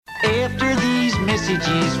After these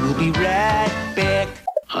messages, we'll be right back.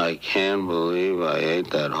 I can't believe I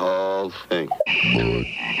ate that whole thing.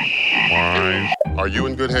 Are you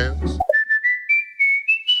in good hands?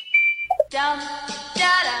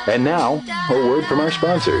 And now, a word from our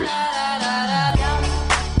sponsors.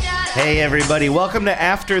 Hey everybody, welcome to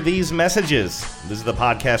After These Messages. This is the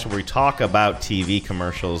podcast where we talk about TV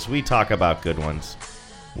commercials. We talk about good ones.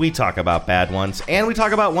 We talk about bad ones. And we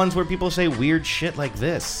talk about ones where people say weird shit like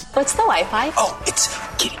this. What's the Wi-Fi? Oh, it's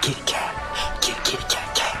kitty cat. Kitty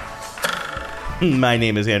cat. My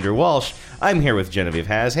name is Andrew Walsh. I'm here with Genevieve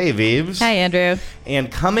Has. Hey, Vives. Hi, Andrew. And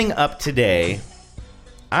coming up today,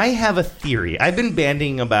 I have a theory. I've been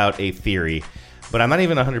bandying about a theory, but I'm not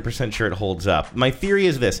even 100% sure it holds up. My theory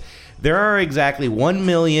is this. There are exactly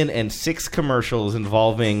 1,000,006 commercials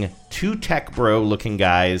involving two tech bro-looking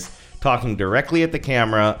guys talking directly at the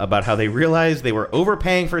camera about how they realized they were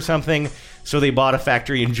overpaying for something, so they bought a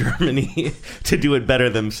factory in Germany to do it better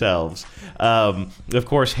themselves. Of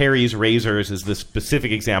course, Harry's Razors is the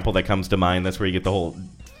specific example that comes to mind. That's where you get the whole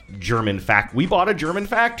we bought a German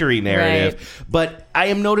factory narrative. Right. But I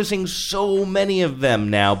am noticing so many of them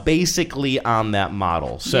now basically on that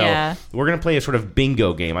model. So we're going to play a sort of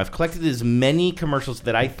bingo game. I've collected as many commercials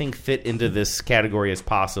that I think fit into this category as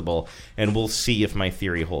possible, and we'll see if my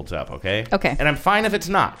theory holds up, okay? Okay. And I'm fine if it's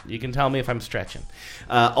not. You can tell me if I'm stretching.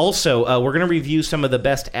 Also, we're going to review some of the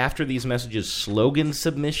best After These Messages slogan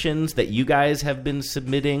submissions that you guys have been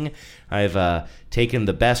submitting. I've taken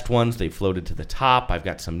the best ones. They floated to the top. I've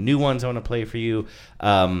got some new ones I want to play for you.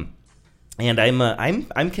 And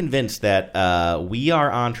I'm convinced that we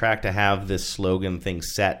are on track to have this slogan thing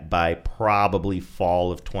set by probably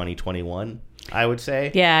fall of 2021, I would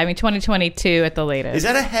say. Yeah, I mean 2022 at the latest. Is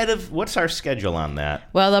that ahead of, what's our schedule on that?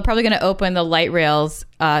 Well, they're probably going to open the light rails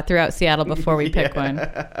throughout Seattle before we pick one.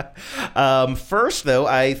 First, though,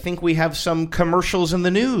 I think we have some commercials in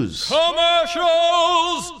the news.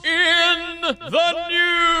 Commercials in the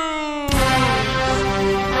news!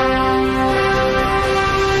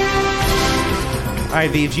 All right,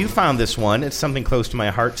 Vives, you found this one. It's something close to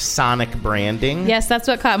my heart, Sonic branding. Yes, that's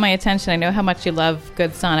what caught my attention. I know how much you love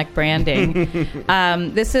good Sonic branding.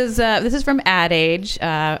 This is from Ad Age,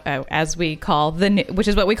 as we call which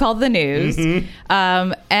is what we call the news.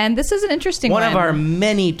 Mm-hmm. And this is an interesting one. One of our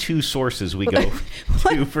many two sources we go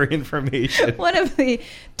to for information. One of the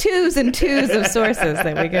twos and twos of sources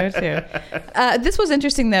that we go to. This was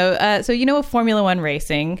interesting, though. So you know Formula One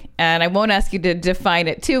racing, and I won't ask you to define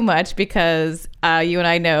it too much because you and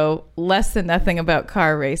I know less than nothing about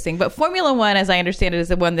car racing. But Formula One, as I understand it, is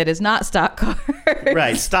the one that is not stock cars.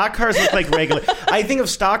 Right. Stock cars look like regular. I think of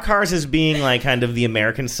stock cars as being like kind of the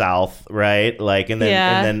American South, right? Like, and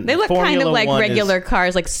then they look Formula kind of like One regular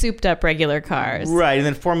cars, like souped up regular cars. Right. And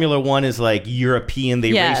then Formula One is like European.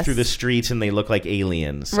 They race through the streets and they look like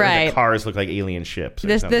aliens. Right. The cars look like alien ships.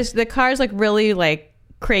 The cars look really like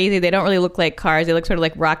crazy. They don't really look like cars. They look sort of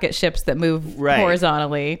like rocket ships that move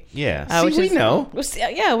horizontally. Yeah. We know. We're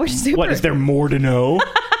super. What, is there more to know?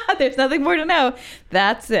 There's nothing more to know.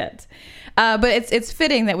 That's it. But it's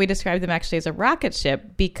fitting that we describe them actually as a rocket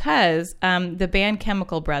ship because the band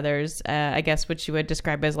Chemical Brothers, I guess what you would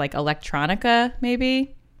describe as like electronica,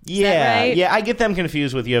 maybe? Is that right? Yeah. I get them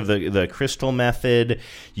confused with, you have the Crystal Method,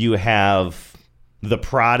 you have The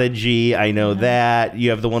Prodigy, I know that.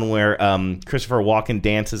 You have the one where Christopher Walken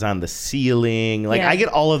dances on the ceiling. Like, I get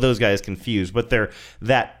all of those guys confused, but they're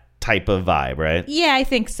that type of vibe, right? Yeah, I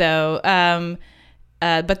think so.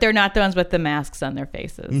 But they're not the ones with the masks on their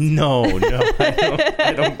faces. No,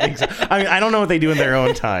 I don't think so. I mean, I don't know what they do in their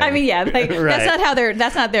own time. I mean, yeah, like, right.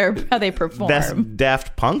 That's not how they perform. That's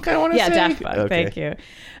Daft Punk, I want to say. Yeah, Daft Punk. Okay. Thank you.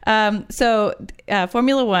 So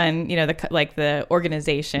Formula One, you know, the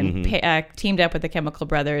organization teamed up with the Chemical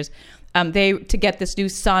Brothers. To get this new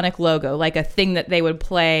Sonic logo, like a thing that they would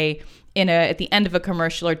play at the end of a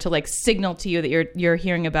commercial, or to like signal to you that you're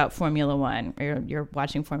hearing about Formula One, or you're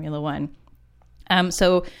watching Formula One. And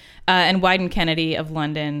Wieden Kennedy of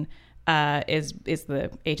London is the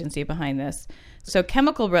agency behind this. So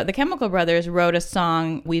the Chemical Brothers wrote a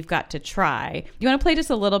song, "We've Got to Try." You want to play just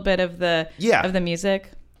a little bit of the music?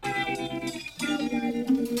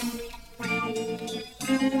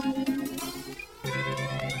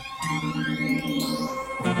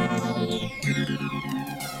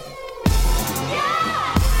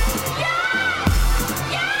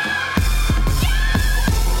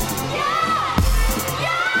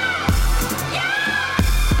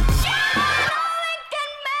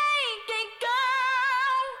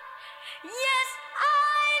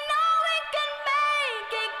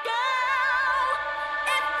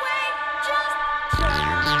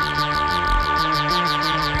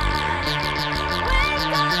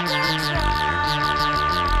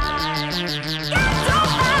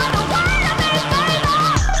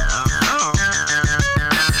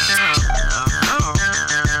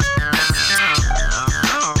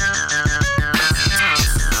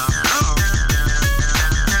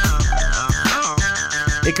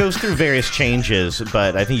 It goes through various changes,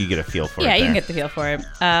 but I think you get a feel for it. Yeah, you there. can get the feel for it.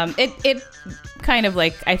 It kind of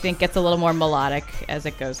like, I think, gets a little more melodic as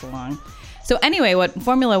it goes along. So anyway, what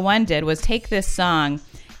Formula One did was take this song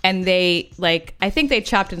and they, like, I think they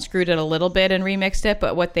chopped and screwed it a little bit and remixed it,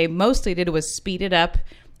 but what they mostly did was speed it up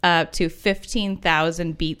to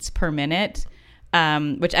 15,000 beats per minute,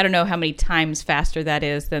 which I don't know how many times faster that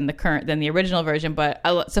is than the original version, but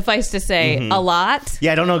suffice to say, a lot.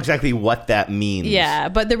 Yeah, I don't know exactly what that means. Yeah,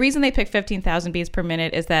 but the reason they picked 15,000 beats per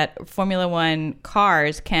minute is that Formula One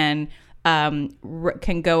cars can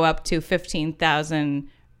go up to 15,000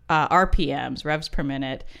 RPMs, revs per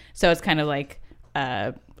minute. So it's kind of like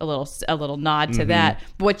a little nod to that.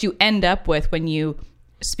 But what you end up with when you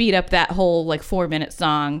speed up that whole like 4-minute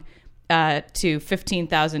song to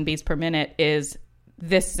 15,000 beats per minute is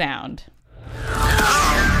this sound.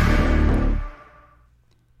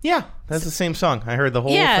 Yeah, that's the same song. I heard the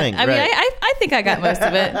whole Yeah, thing. I mean, right. I think I got most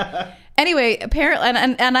of it. Anyway, apparently,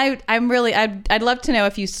 and I'd love to know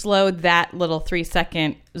if you slowed that little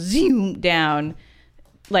 3-second zoom down,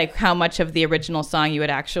 like how much of the original song you would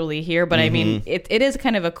actually hear. But I mean, it is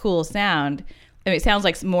kind of a cool sound. I mean, it sounds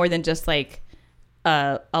like more than just like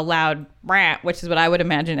a loud rap, which is what I would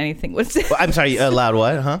imagine anything would say. Well, I'm sorry, a loud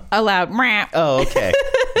what, huh? A loud rap. Oh, okay.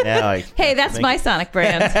 Now Hey, that's my Sonic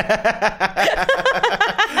brand.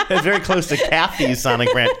 It's very close to Kathy's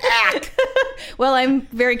Sonic brand. Well, I'm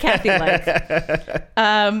very Kathy-like.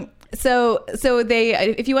 So they,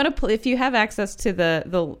 if you have access to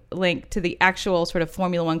the link to the actual sort of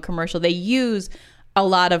Formula One commercial, they use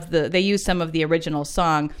some of the original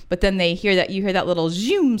song, but then you hear that little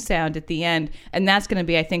zoom sound at the end, and that's going to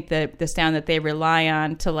be, I think, the sound that they rely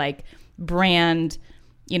on to like brand,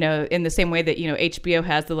 you know, in the same way that, you know, HBO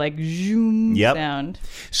has the like zoom sound.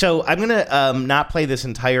 So I'm going to not play this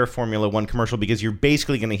entire Formula One commercial because you're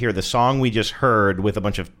basically going to hear the song we just heard with a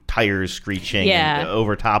bunch of tires screeching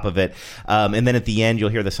over top of it. And then at the end, you'll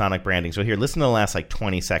hear the Sonic branding. So here, listen to the last like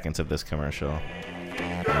 20 seconds of this commercial.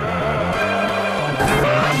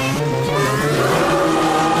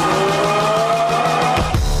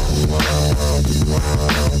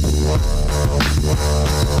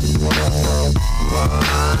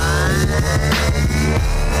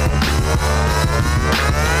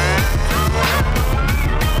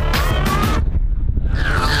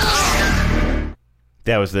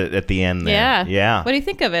 That was at the end there. Yeah. What do you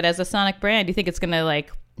think of it as a Sonic brand? Do you think it's going to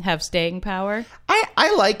like have staying power?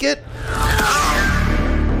 I like it.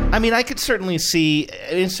 I mean, I could certainly see.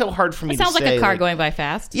 It's so hard for me to say. It sounds like a car going by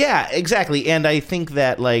fast. Yeah, exactly. And I think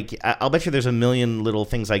that, like, I'll bet you there's a million little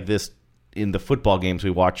things like this in the football games we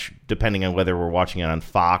watch, depending on whether we're watching it on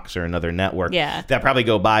Fox or another network, that probably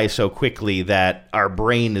go by so quickly that our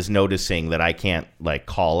brain is noticing that I can't, like,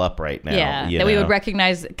 call up right now. Yeah, that we would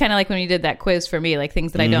recognize, kind of like when you did that quiz for me, like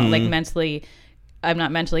things that I don't, like, I'm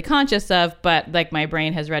not mentally conscious of, but, like, my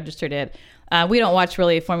brain has registered it. We don't watch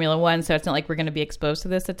really Formula One, so it's not like we're going to be exposed to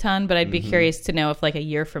this a ton, but I'd be curious to know if, like, a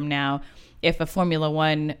year from now, if a Formula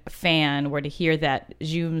One fan were to hear that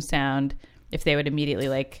zoom sound, if they would immediately,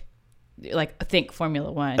 like think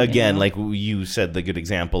Formula One. Again, you know? like you said, the good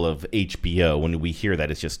example of HBO, when we hear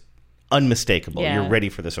that, it's just unmistakable. Yeah. You're ready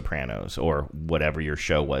for The Sopranos or whatever your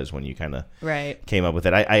show was when you kind of right. came up with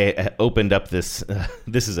it. I opened up this.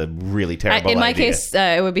 This is a really terrible idea. In my case,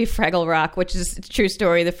 it would be Fraggle Rock, which is a true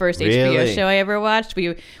story. The first HBO show I ever watched.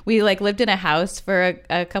 We like lived in a house for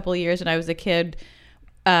a couple of years when I was a kid,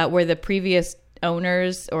 where the previous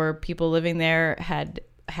owners or people living there had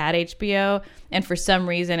HBO, and for some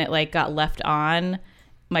reason it like got left on.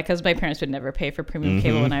 Because my parents would never pay for premium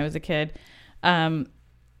cable when I was a kid.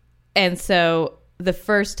 And so the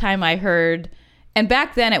first time I heard, and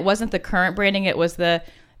back then it wasn't the current branding, it was the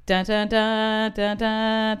da da da da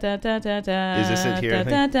da da da da da. Is this it here?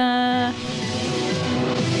 Da, da, da.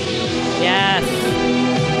 Yes.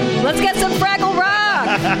 Let's get some Fraggle Rock.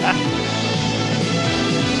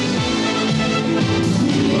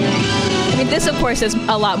 I mean, this of course is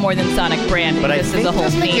a lot more than Sonic branding. But this is a whole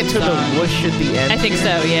doesn't it theme get to song. the whoosh at the end? I think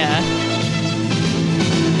so, yeah.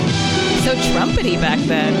 So trumpety back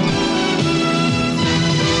then.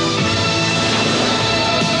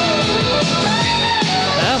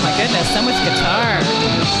 Oh my goodness, so much guitar.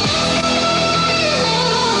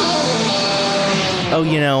 Oh,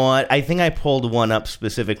 you know what? I think I pulled one up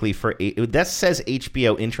specifically for that says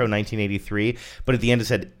HBO Intro 1983, but at the end it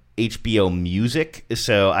said HBO Music.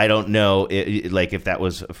 So I don't know, like if that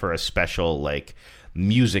was for a special like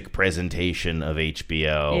music presentation of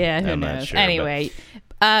HBO. Yeah, who I'm knows? not sure, anyway.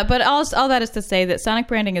 But all that is to say that Sonic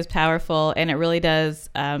branding is powerful, and it really does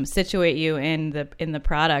situate you in the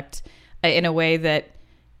product in a way that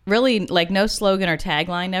really, like, no slogan or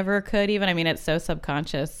tagline ever could even. I mean, it's so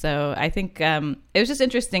subconscious. So I think it was just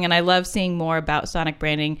interesting, and I love seeing more about Sonic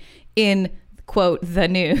branding in, quote, the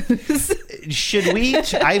news. Should we?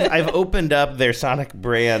 I've opened up their Sonic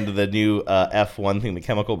brand, the new F1 thing, the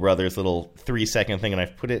Chemical Brothers little 3-second thing, and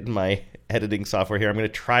I've put it in my editing software here. I'm going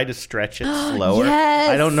to try to stretch it slower. Yes!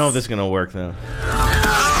 I don't know if this is going to work, though.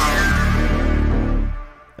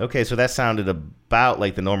 Okay, so that sounded about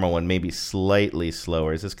like the normal one, maybe slightly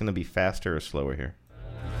slower. Is this going to be faster or slower here?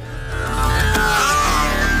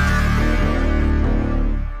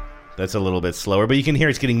 That's a little bit slower, but you can hear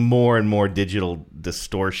it's getting more and more digital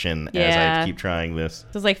distortion as I keep trying this.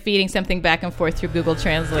 It's like feeding something back and forth through Google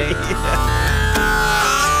Translate.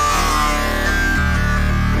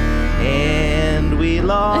 And we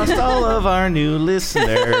lost all of our new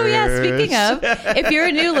listeners. Oh, yeah, speaking of, if you're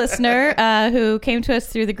a new listener who came to us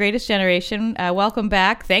through The Greatest Generation, welcome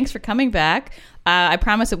back. Thanks for coming back. I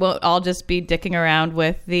promise it won't all just be dicking around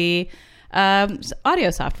with the audio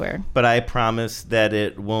software, but I promise that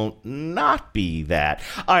it won't not be that.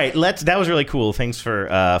 All right, that was really cool. Thanks for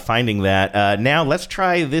finding that. Now let's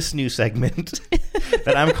try this new segment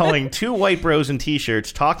that I'm calling Two White Bros in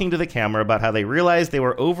T-Shirts talking to the camera about how they realized they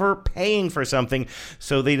were overpaying for something,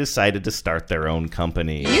 so they decided to start their own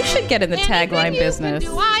company. You should get in the tagline business.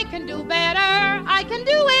 I can do better. I can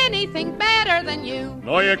do anything better than you.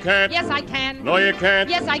 No, you can't. Yes, I can. No, you can't.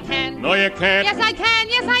 Yes, I can. No, you can't. Yes, I can.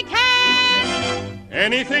 Yes, I can.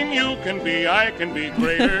 Anything you can be, I can be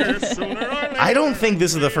greater sooner or later. I don't think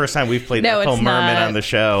this is the first time we've played Ethel Merman on the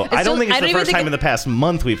show. I don't think it's the first time in the past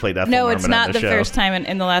month we played Ethel Merman on the show. No, it's not the first time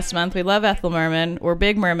in the last month. We love Ethel Merman. We're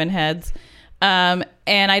big Merman heads.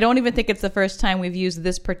 And I don't even think it's the first time we've used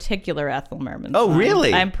this particular Ethel Merman song. Oh,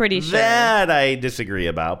 really? I'm pretty sure. That I disagree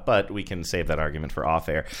about, but we can save that argument for off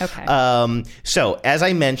air. Okay. So, as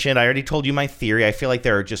I mentioned, I already told you my theory. I feel like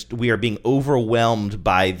we are being overwhelmed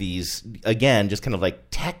by these, again, just kind of like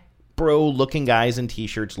tech bro looking guys in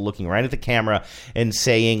T-shirts looking right at the camera and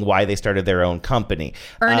saying why they started their own company.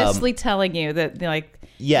 Earnestly telling you that, like,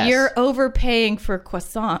 yes, you're overpaying for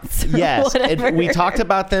croissants. Yes, and we talked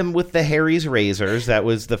about them with the Harry's Razors. That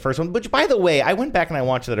was the first one. Which, by the way, I went back and I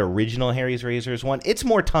watched that original Harry's Razors one. It's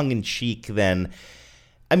more tongue-in-cheek than...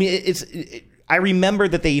 I mean, I remember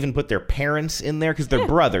that they even put their parents in there because they're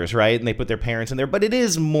brothers, right? And they put their parents in there. But it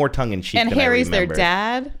is more tongue-in-cheek and than Harry's I remember. Their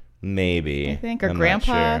dad? Maybe. I think, or I'm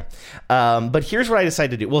grandpa. Not sure. But here's what I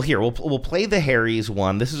decided to do. Well, here, we'll play the Harry's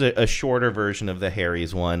one. This is a shorter version of the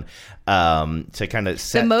Harry's one to kind of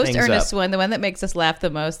set the most things earnest up. one, the one that makes us laugh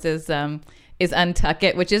the most is Untuck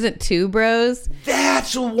It, which isn't Two Bros.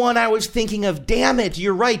 That's the one I was thinking of. Damn it,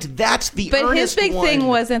 you're right. That's the but earnest his big one. thing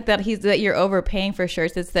wasn't that you're overpaying for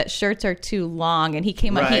shirts. It's that shirts are too long, and he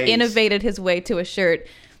came up. He innovated his way to a shirt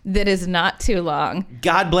that is not too long.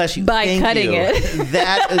 God bless you. By cutting it.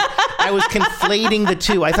 I was conflating the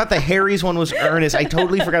two. I thought the Harry's one was earnest. I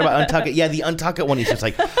totally forgot about Untuck It. Yeah, the Untuck It one, he's just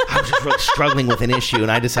like, I was just really struggling with an issue,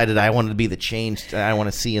 and I decided I wanted to be the change I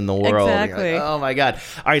want to see in the world. Exactly. Like, oh, my God.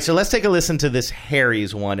 All right, so let's take a listen to this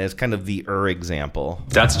Harry's one as kind of the example.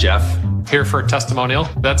 That's Jeff. Here for a testimonial.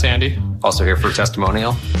 That's Andy. Also here for a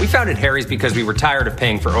testimonial. We founded Harry's because we were tired of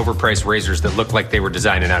paying for overpriced razors that looked like they were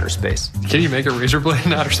designed in outer space. Can you make a razor blade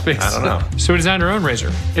in outer space? I don't know. So we designed our own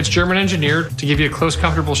razor. It's German engineered to give you a close,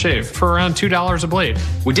 comfortable shave for around $2 a blade.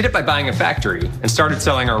 We did it by buying a factory and started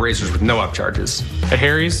selling our razors with no upcharges. At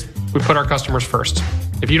Harry's, we put our customers first.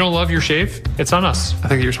 If you don't love your shave, it's on us. I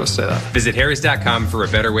think you're supposed to say that. Visit harrys.com for a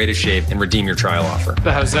better way to shave and redeem your trial offer.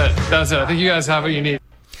 That's it. I think you guys have what you need.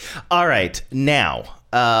 All right, now,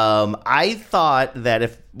 I thought that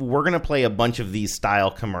if we're going to play a bunch of these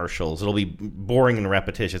style commercials, it'll be boring and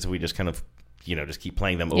repetitious if we just kind of, just keep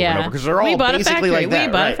playing them over and over because they're all basically like that.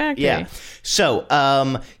 We bought a factory. Yeah.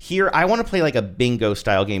 So here, I want to play like a bingo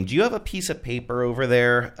style game. Do you have a piece of paper over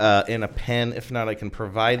there and a pen? If not, I can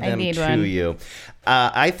provide them to you.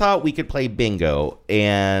 I thought we could play bingo,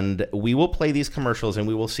 and we will play these commercials, and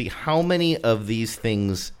we will see how many of these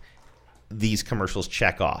things these commercials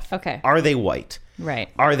check off. Okay. Are they white? Right.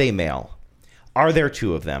 Are they male? Are there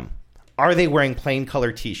two of them? Are they wearing plain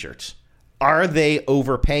color T-shirts? Are they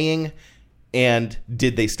overpaying? And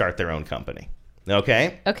did they start their own company?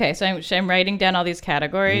 Okay. Okay, so I'm writing down all these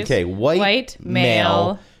categories. Okay, white,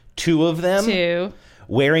 male, two of them. Two.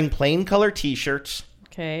 Wearing plain color T-shirts.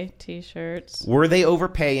 Okay, T-shirts. Were they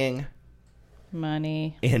overpaying?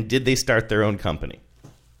 Money. And did they start their own company?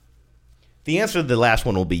 The answer to the last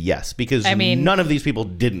one will be yes, because none of these people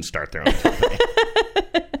didn't start their own company.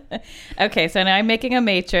 Okay, so now I'm making a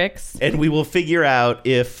matrix. And we will figure out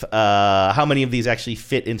if how many of these actually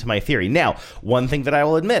fit into my theory. Now, one thing that I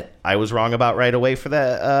will admit I was wrong about right away for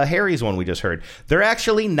the Harry's one we just heard. They're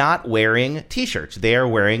actually not wearing T-shirts. They are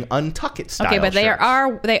wearing Untuckit style. Okay, but they shirts.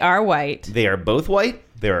 are white. They are both white.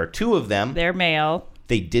 There are two of them. They're male.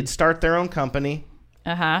 They did start their own company.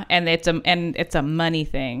 And it's a money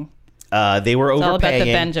thing. They were overpaying. All about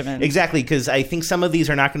the Benjamins. Exactly, because I think some of these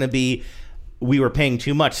are not going to be, we were paying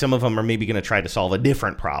too much. Some of them are maybe going to try to solve a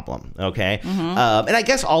different problem, okay? And I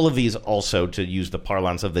guess all of these also, to use the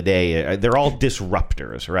parlance of the day, they're all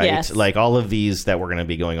disruptors, right? Yes. Like all of these that we're going to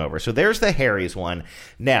be going over. So there's the Harry's one.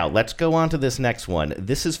 Now, let's go on to this next one.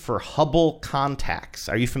 This is for Hubble contacts.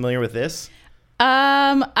 Are you familiar with this?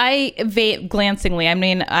 I glancingly. I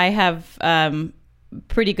mean, I have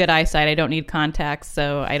pretty good eyesight. I don't need contacts,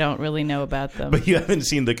 so I don't really know about them. But you haven't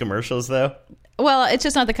seen the commercials, though? Well, it's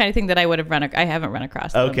just not the kind of thing that I would have I haven't run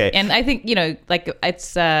across them. Okay. And I think, like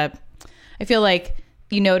it's, I feel like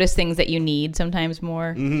you notice things that you need sometimes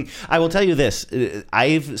more. I will tell you this.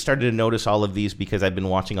 I've started to notice all of these because I've been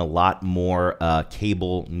watching a lot more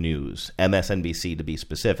cable news, MSNBC to be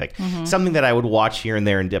specific. Something that I would watch here and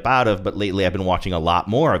there and dip out of, but lately I've been watching a lot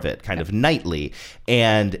more of it, kind of nightly.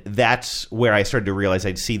 And that's where I started to realize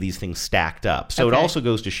I'd see these things stacked up. So it also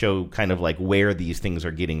goes to show kind of like where these things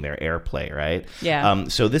are getting their airplay, right? Yeah.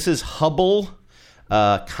 So this is Hubble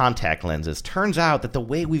contact lenses. Turns out that the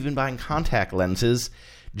way we've been buying contact lenses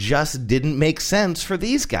just didn't make sense for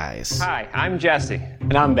these guys. Hi, I'm Jesse.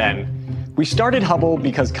 And I'm Ben. We started Hubble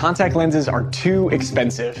because contact lenses are too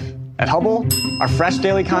expensive. At Hubble, our fresh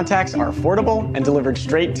daily contacts are affordable and delivered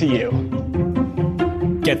straight to you.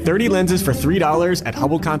 Get 30 lenses for $3 at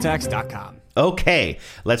HubbleContacts.com. Okay,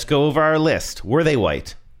 let's go over our list. Were they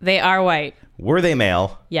white? They are white. Were they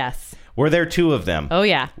male? Yes. Were there two of them? Oh,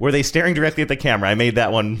 yeah. Were they staring directly at the camera? I made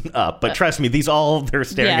that one up. But trust me, they're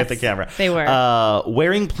staring at the camera. They were.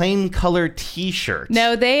 Wearing plain color T-shirts.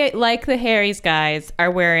 No, they, like the Harry's guys,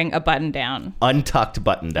 are wearing a button-down. Untucked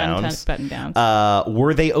button-downs. Untucked button-downs.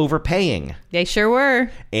 Were they overpaying? They sure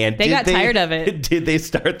were. And they got tired of it. Did they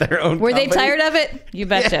start their own company? Were they company? tired of it? You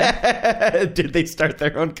betcha. Yeah. Did they start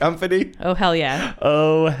their own company? Oh, hell yeah.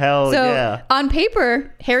 Oh, hell yeah. So, on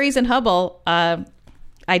paper, Harry's and Hubble...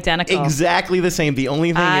 identical. Exactly the same. The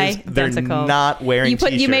only thing is they're not wearing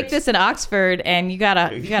T-shirts. You make this in Oxford and you got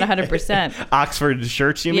 100%. Oxford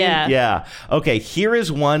shirts, you mean? Yeah. Okay, here is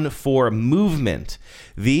one for movement.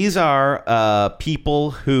 These are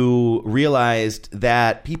people who realized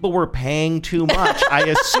that people were paying too much. I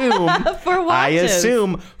assume for watches. I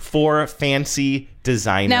assume for fancy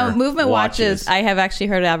designer now, Movement watches. I have actually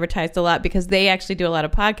heard advertised a lot because they actually do a lot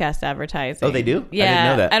of podcast advertising. Oh, they do? Yeah, I didn't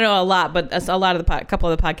know that. I don't know a lot, but a lot of a couple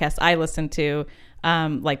of the podcasts I listen to,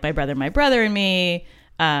 like My Brother and Me,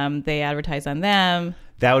 they advertise on them.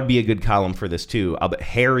 That would be a good column for this too. But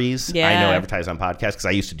Harry's, I know advertise on podcasts because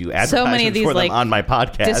I used to do advertisements for them on my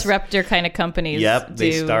podcast. Disruptor kind of companies. Yep,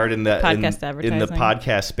 they start in the podcast advertising. in the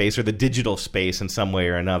podcast space or the digital space in some way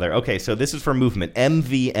or another. Okay, so this is for Movement.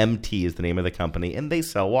 MVMT is the name of the company, and they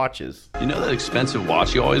sell watches. You know that expensive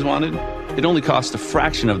watch you always wanted? It only cost a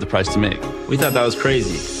fraction of the price to make. We thought that was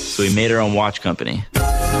crazy, so we made our own watch company.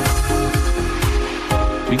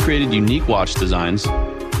 We created unique watch designs,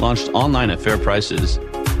 launched online at fair prices,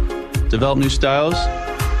 developed new styles,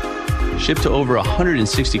 shipped to over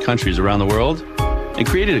 160 countries around the world, and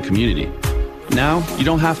created a community. Now, you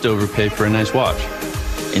don't have to overpay for a nice watch.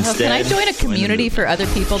 Instead, can I join a community for other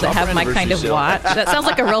people that have my kind of watch? That sounds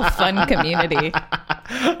like a real fun community.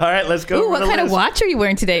 All right, let's go. Ooh, what kind of watch are you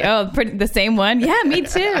wearing today? Oh, the same one? Yeah, me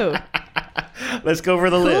too. Let's go over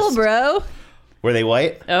the list. Cool, bro. Were they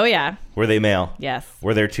white? Oh, yeah. Were they male? Yes.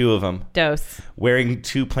 Were there two of them? Dose. Wearing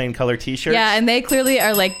two plain color T-shirts? Yeah, and they clearly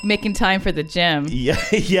are like making time for the gym. Yeah,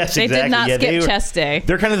 yes, they exactly. Did not skip chest day.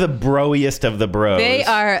 They're kind of the broiest of the bros. They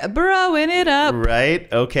are broing it up.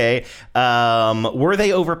 Right? Okay. Were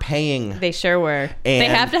they overpaying? They sure were. They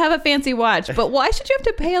have to have a fancy watch, but why should you have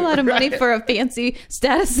to pay a lot of money for a fancy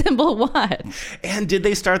status symbol watch? And did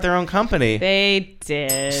they start their own company? They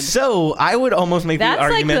did. So I would almost make the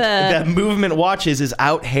argument that Movement Watches is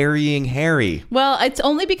out harrying Harry. Well, it's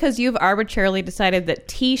only because you've arbitrarily decided that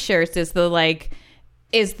T-shirts is the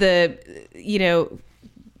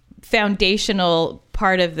foundational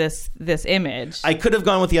part of this image. I could have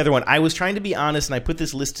gone with the other one. I was trying to be honest, and I put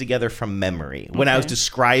this list together from memory when I was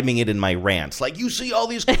describing it in my rants. Like, you see all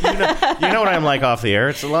these... You know what I'm like off the air?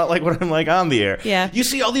 It's a lot like what I'm like on the air. Yeah. You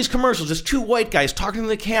see all these commercials. There's two white guys talking to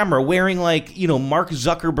the camera wearing, like, Mark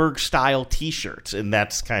Zuckerberg-style T-shirts, and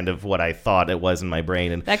that's kind of what I thought it was in my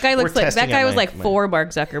brain. And that guy was like 4 Mark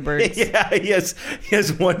Zuckerbergs. Yeah, he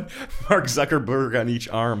has one Mark Zuckerberg on each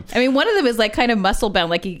arm. I mean, one of them is like kind of muscle bound,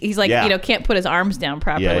 like he's like can't put his arms down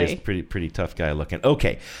properly. Yeah, he's pretty tough guy looking.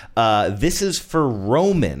 Okay, this is for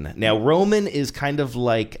Roman. Now Roman is kind of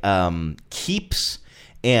like Keeps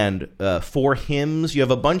and For Hims. You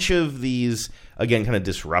have a bunch of these, again, kind of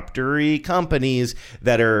disruptory companies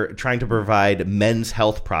that are trying to provide men's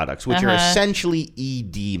health products, which are essentially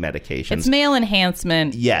ED medications. It's male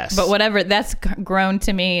enhancement. Yes, but whatever, that's grown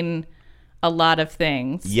to mean a lot of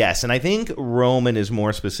things. Yes, and I think Roman is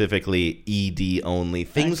more specifically ED only.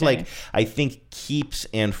 Things like, I think Keeps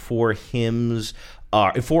and For Hims.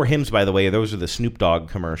 For Hims, by the way, those are the Snoop Dogg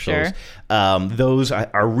commercials. Sure. Those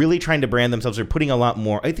are really trying to brand themselves. They're putting a lot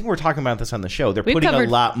more. I think we're talking about this on the show. They're putting a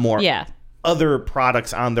lot more other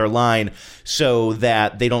products on their line so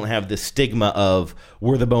that they don't have the stigma of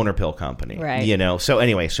we're the boner pill company. Right. So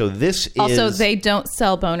anyway, so this is... Also, they don't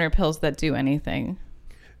sell boner pills that do anything.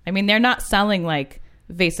 I mean, they're not selling like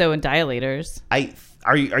vasodilators.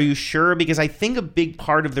 Are you sure? Because I think a big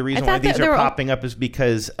part of the reason why these are popping up is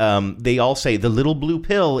because they all say the little blue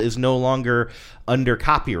pill is no longer under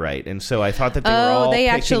copyright, and so I thought that they were all. They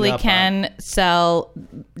actually can sell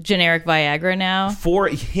generic Viagra now. For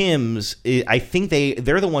Hims, I think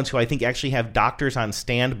they're the ones who I think actually have doctors on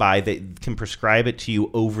standby that can prescribe it to you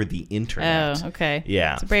over the internet. Oh, okay.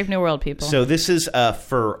 Yeah, it's a brave new world, people. So this is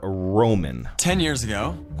for Roman. 10 years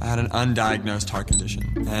ago, I had an undiagnosed heart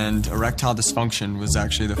condition, and erectile dysfunction was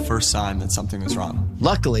actually the first sign that something was wrong.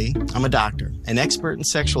 Luckily, I'm a doctor, an expert in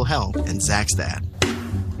sexual health, and Zach's dad.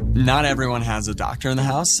 Not everyone has a doctor in the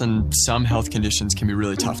house, and some health conditions can be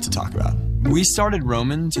really tough to talk about. We started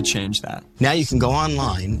Roman to change that. Now you can go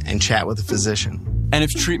online and chat with a physician. And if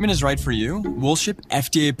treatment is right for you, we'll ship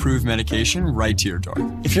FDA-approved medication right to your door.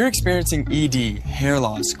 If you're experiencing ED, hair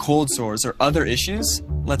loss, cold sores, or other issues,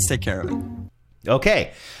 let's take care of it.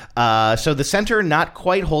 Okay, so the center not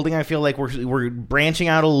quite holding. I feel like we're branching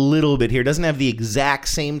out a little bit here. Doesn't have the exact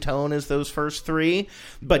same tone as those first three,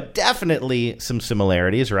 but definitely some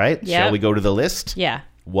similarities, right? Yep. Shall we go to the list? Yeah.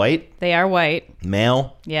 White. They are white.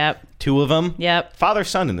 Male. Yep. 2 of them. Yep.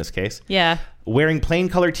 Father-son in this case. Yeah. Wearing plain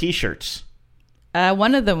color T-shirts.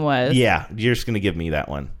 One of them was. Yeah, you're just going to give me that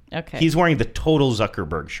one. Okay. He's wearing the total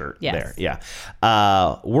Zuckerberg shirt there. Yes.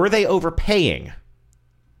 Yeah. Were they overpaying?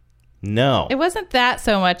 No. It wasn't that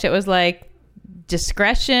so much. It was like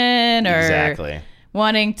discretion or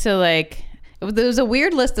wanting to like... There was a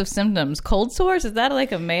weird list of symptoms. Cold sores? Is that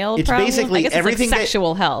like a male problem? It's basically I guess everything it's like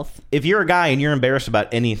sexual health. If you're a guy and you're embarrassed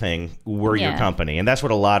about anything, we're your company. And that's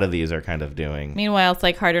what a lot of these are kind of doing. Meanwhile, it's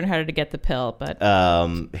like harder and harder to get the pill. But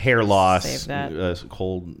hair loss,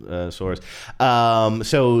 cold sores.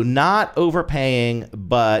 So not overpaying,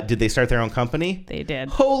 but did they start their own company? They did.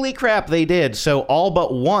 Holy crap, they did. So all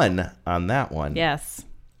but one on that one. Yes.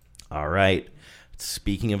 All right.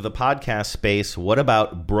 Speaking of the podcast space, what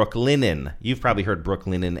about Brooklinen? You've probably heard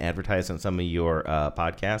Brooklinen advertised on some of your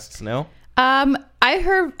podcasts, no? I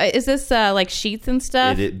heard, is this like sheets and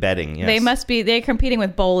stuff? Bedding, yes. They must be, they're competing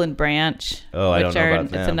with Boll and Branch. Oh, I don't know about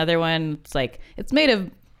them. It's another one. It's like, it's made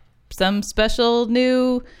of some special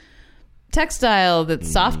new textile that's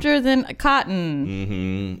softer than cotton.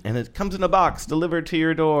 Mm-hmm. And it comes in a box delivered to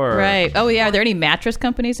your door. Right. Oh, yeah. Are there any mattress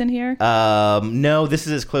companies in here? No, this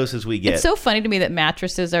is as close as we get. It's so funny to me that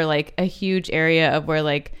mattresses are like a huge area of where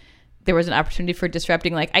like there was an opportunity for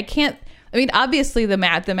disrupting. Like obviously the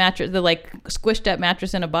mattress, the like squished up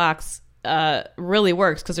mattress in a box really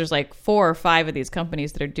works because there's like 4 or 5 of these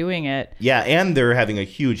companies that are doing it. Yeah, and they're having a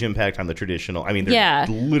huge impact on the traditional. I mean, they're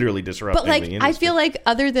literally disrupting the industry. I feel like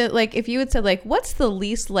other than like if you had said like what's the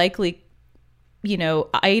least likely,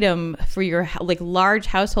 item for your like large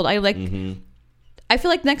household, I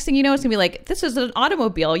feel like next thing you know it's gonna be like this is an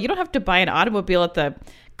automobile. You don't have to buy an automobile at a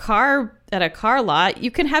car lot.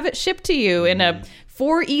 You can have it shipped to you in a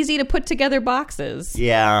 4 easy to put together boxes.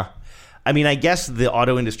 Yeah. I mean, I guess the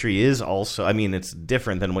auto industry is also, I mean, it's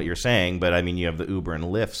different than what you're saying, but I mean, you have the Uber and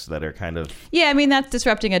Lyfts that are kind of... Yeah, I mean, that's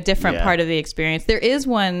disrupting a different part of the experience. There is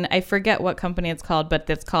one, I forget what company it's called, but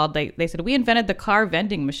it's called, they said, we invented the car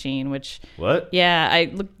vending machine, which... What? Yeah,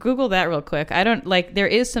 Google that real quick. There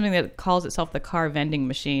is something that calls itself the car vending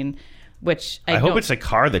machine, which I hope it's a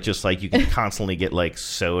car that just like you can constantly get like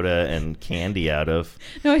soda and candy out of.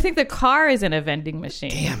 No, I think the car is in a vending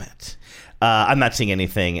machine. Damn it. I'm not seeing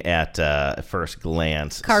anything at first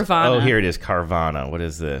glance. Carvana. Oh, here it is. Carvana. What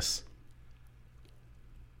is this?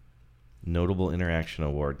 Notable Interaction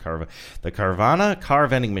Award. The Carvana car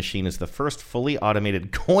vending machine is the first fully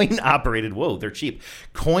automated coin-operated, whoa, they're cheap,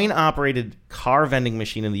 coin-operated car vending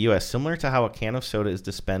machine in the U.S. Similar to how a can of soda is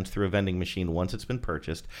dispensed through a vending machine once it's been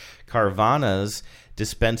purchased, Carvana's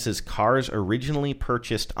dispenses cars originally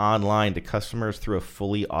purchased online to customers through a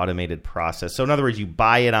fully automated process. So in other words, you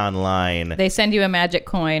buy it online. They send you a magic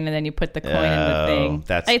coin, and then you put the coin in the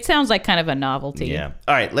thing. It sounds like kind of a novelty. Yeah.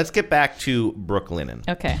 All right, let's get back to Brooklinen.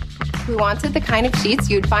 Okay. We wanted the kind of sheets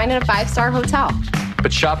you'd find in a 5-star hotel.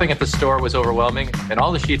 But shopping at the store was overwhelming, and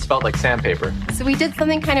all the sheets felt like sandpaper. So we did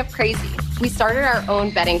something kind of crazy. We started our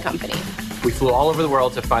own bedding company. We flew all over the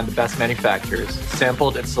world to find the best manufacturers,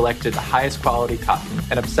 sampled and selected the highest quality cotton,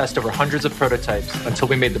 and obsessed over hundreds of prototypes until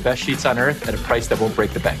we made the best sheets on earth at a price that won't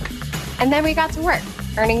break the bank. And then we got to work,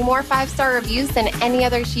 earning more 5-star reviews than any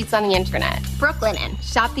other sheets on the internet. Brooklinen.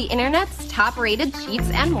 Shop the internet's top-rated sheets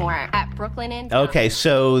and more at Brooklinen. Okay,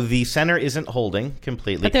 so the center isn't holding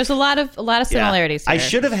completely. But there's a lot of similarities here. I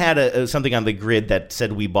should have had something on the grid that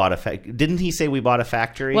said we bought a factory. Didn't he say we bought a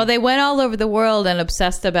factory? Well, they went all over the world and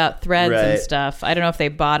obsessed about threads and stuff. I don't know if they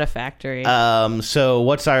bought a factory. So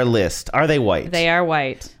what's our list? Are they white? They are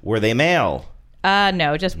white. Were they male?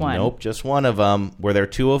 No, just one. Nope, just one of them. Were there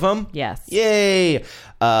two of them? Yes. Yay!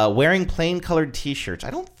 Wearing plain colored T-shirts. I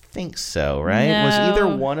don't think so, right? No. Was either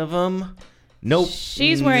one of them? Nope.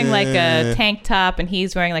 She's wearing like a tank top, and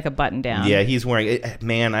he's wearing like a button down. Yeah, he's wearing...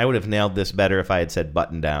 Man, I would have nailed this better if I had said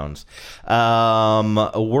button downs.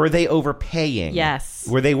 Were they overpaying? Yes.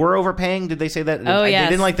 Were overpaying? Did they say that? Oh, yes.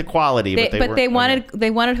 They didn't like the quality, but they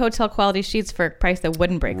wanted hotel quality sheets for a price that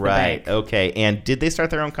wouldn't break the bank. Right, okay. And did they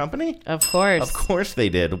start their own company? Of course. Of course they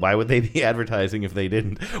did. Why would they be advertising if they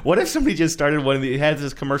didn't? What if somebody just started one of the... had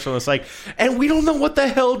this commercial and it's like, and we don't know what the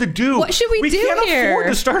hell to do. What should we do here? We can't afford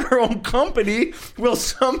to start our own company. Will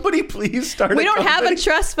somebody please start a company? We don't have a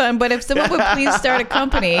trust fund, but if someone would please start a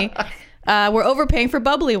company... we're overpaying for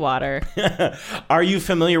bubbly water. Are you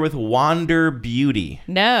familiar with Wander Beauty?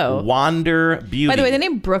 No. Wander Beauty. By the way, the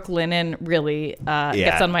name Brooklinen really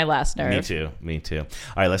gets on my last nerve. Me too. All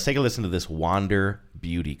right, let's take a listen to this Wander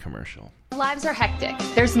Beauty commercial. Lives are hectic.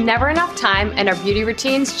 There's never enough time, and our beauty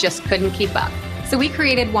routines just couldn't keep up. So we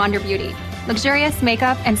created Wander Beauty. Luxurious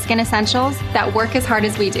makeup and skin essentials that work as hard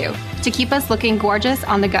as we do to keep us looking gorgeous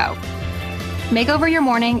on the go. Make over your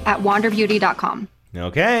morning at wanderbeauty.com.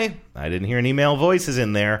 Okay. I didn't hear any male voices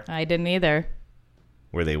in there. I didn't either.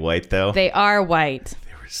 Were they white, though? They are white.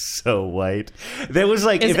 They were so white. There was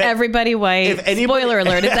like... Is everybody white? Spoiler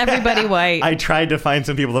alert, is everybody white? I tried to find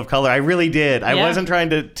some people of color. I really did. I wasn't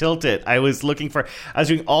trying to tilt it. I was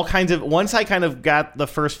doing all kinds of... Once I kind of got the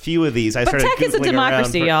first few of these, I started tech is a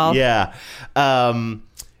democracy, y'all. Yeah.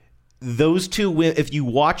 Those two, if you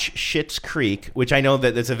watch Schitt's Creek, which I know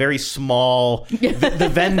that it's a very small, the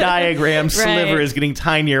Venn diagram sliver is getting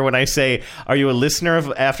tinier when I say, are you a listener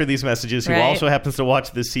of After These Messages who also happens to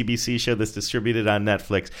watch the CBC show that's distributed on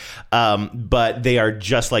Netflix? But they are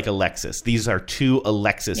just like Alexis. These are two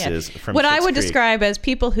Alexises from what Schitt's I would Creek. describe as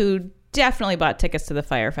people who definitely bought tickets to the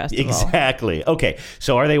Fire Festival. Exactly. Okay,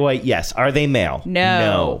 so are they white? Yes. Are they male?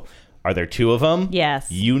 No. Are there two of them? Yes.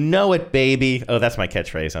 You know it, baby. Oh, that's my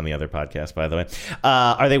catchphrase on the other podcast, by the way.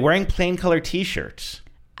 Are they wearing plain color T-shirts?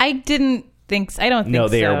 I didn't think so. I don't think so. No,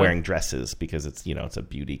 they are wearing dresses because it's a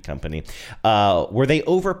beauty company. Were they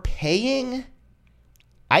overpaying?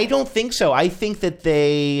 I don't think so. I think that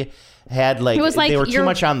they had they were too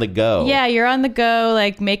much on the go. Yeah, you're on the go.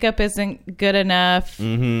 Like makeup isn't good enough.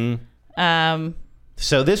 Mm-hmm.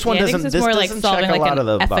 So this one doesn't. This more doesn't like solving check a lot an of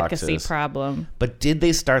the efficacy boxes. problem. But did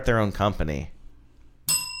they start their own company?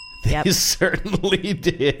 They certainly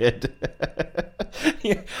did.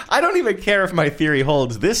 I don't even care if my theory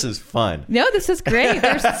holds. This is fun. No, this is great.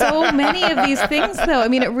 There's so many of these things, though. I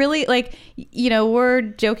mean, it really we're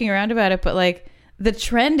joking around about it, but the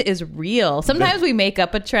trend is real. Sometimes we make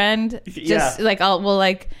up a trend. Just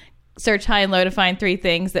we'll search high and low to find 3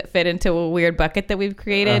 things that fit into a weird bucket that we've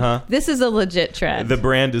created. This is a legit trend. The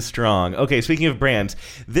brand is strong. Okay, speaking of brands,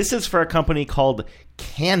 this is for a company called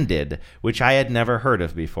Candid, which I had never heard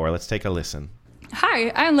of before. Let's take a listen.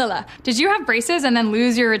 Hi, I'm Lila. Did you have braces and then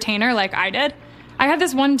lose your retainer like I did? I had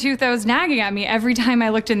this one tooth that was nagging at me every time I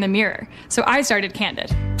looked in the mirror, so I started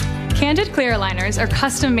Candid. Candid clear aligners are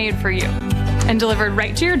custom made for you and delivered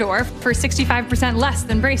right to your door for 65% less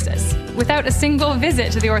than braces, without a single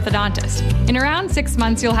visit to the orthodontist. In around 6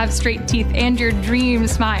 months, you'll have straight teeth and your dream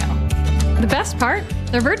smile. The best part?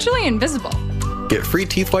 They're virtually invisible. Get free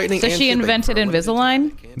teeth whitening. So and she shipping invented for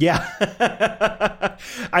Invisalign? Yeah.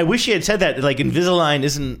 I wish she had said that. Like, Invisalign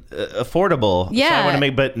isn't affordable. Yeah. So I want to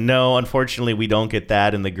make, but no, unfortunately, we don't get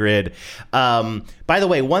that in the grid. By the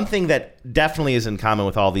way, one thing that definitely is in common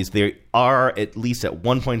with all these, they are, at least at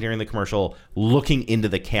one point during the commercial, looking into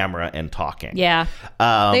the camera and talking. Yeah.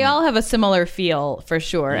 They all have a similar feel, for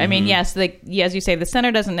sure. I mean, yes, as you say, the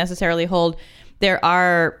center doesn't necessarily hold. There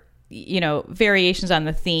are, variations on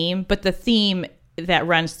the theme, but the theme that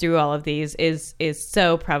runs through all of these is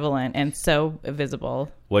so prevalent and so visible.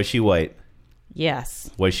 Was she white? Yes.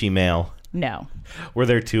 Was she male? No. Were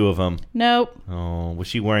there two of them? Nope. Oh, was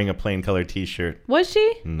she wearing a plain colored t-shirt? Was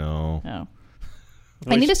she? No. Oh.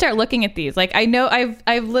 I need to start looking at these. Like, I know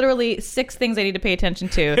I've literally 6 things I need to pay attention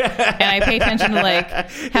to, and I pay attention to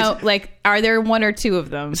how are there 1 or 2 of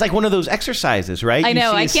them? It's like one of those exercises, right? I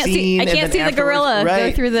know. I can't see the gorilla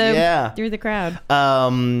go through the crowd.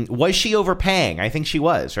 Was she overpaying? I think she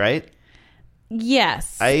was, right?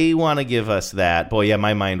 Yes. I want to give us that. Boy, yeah,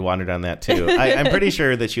 my mind wandered on that too. I'm pretty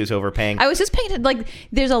sure that she was overpaying. I was just paying,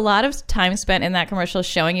 there's a lot of time spent in that commercial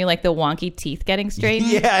showing you the wonky teeth getting straightened.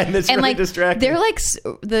 Yeah, and it's really distracting.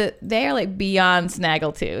 They are beyond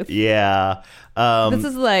snaggletooth. Yeah. This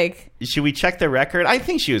is should we check the record? I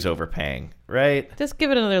think she was overpaying, right? Just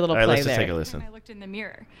give it another little play there. All right, let's there. just take a listen. I looked in the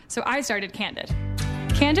mirror, so I started Candid.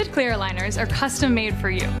 Candid clear aligners are custom made for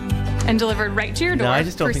you and delivered right to your door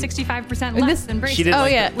for 65% less than braces.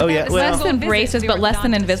 Less than braces, but less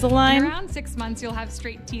than Invisalign. In around 6 months, you'll have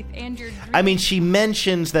straight teeth and your dream. I mean, she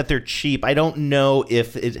mentions that they're cheap. I don't know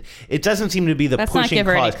if it doesn't seem to be the Let's pushing not give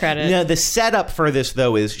her cause. any credit. No, the setup for this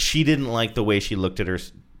though is she didn't like the way she looked at her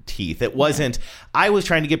teeth. It wasn't, I was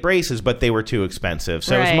trying to get braces, but they were too expensive.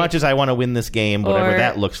 So as much as I want to win this game, whatever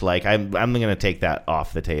that looks like, I'm going to take that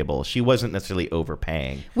off the table. She wasn't necessarily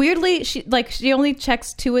overpaying. Weirdly, she only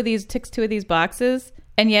ticks 2 of these boxes,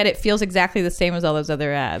 and yet it feels exactly the same as all those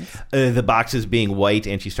other ads. The boxes being white,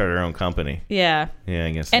 and she started her own company. Yeah. Yeah,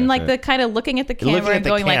 I guess. And that's the kind of looking at the camera and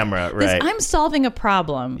going right. I'm solving a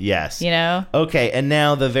problem. Yes. You know? Okay, and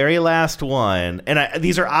now the very last one, and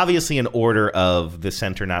these are obviously in order of the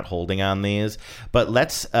center not holding on these, but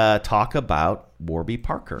let's talk about Warby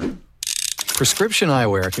Parker. Prescription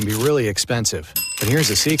eyewear can be really expensive, but here's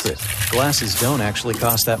a secret. Glasses don't actually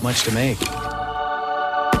cost that much to make.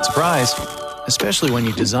 Surprise! Especially when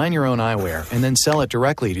you design your own eyewear and then sell it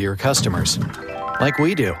directly to your customers. Like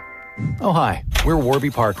we do. Oh, hi. We're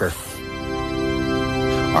Warby Parker.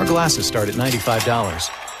 Our glasses start at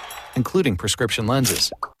 $95, including prescription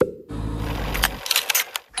lenses.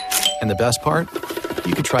 And the best part?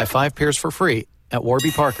 You can try 5 pairs for free at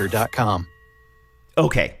warbyparker.com.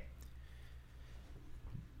 Okay.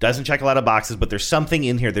 Doesn't check a lot of boxes, but there's something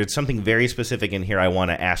in here. There's something very specific in here I want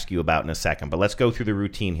to ask you about in a second. But let's go through the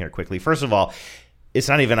routine here quickly. First of all, it's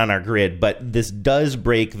not even on our grid, but this does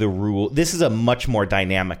break the rule. This is a much more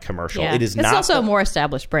dynamic commercial. Yeah. It's also a more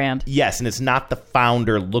established brand. Yes, and it's not the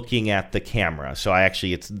founder looking at the camera. So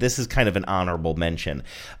this is kind of an honorable mention.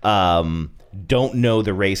 Don't know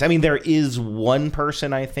the race. I mean, there is one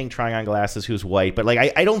person, I think, trying on glasses who's white, but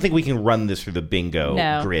I don't think we can run this through the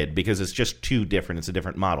bingo grid because it's just too different. It's a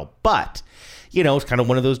different model. But, it's kind of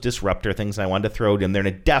one of those disruptor things I wanted to throw in there, and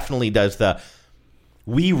it definitely does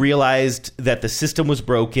we realized that the system was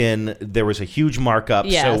broken. There was a huge markup,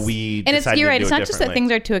 so we decided you're right. to do it's it not just that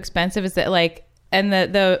things are too expensive. It's that and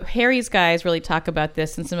the Harry's guys really talk about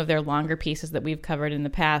this in some of their longer pieces that we've covered in the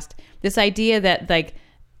past. This idea that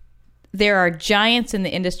there are giants in the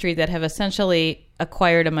industry that have essentially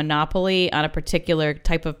acquired a monopoly on a particular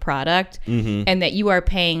type of product, and that you are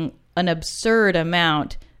paying an absurd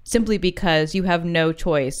amount simply because you have no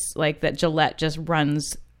choice, that Gillette just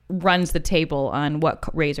runs the table on what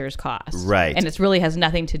razors cost. Right. And it really has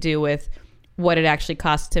nothing to do with what it actually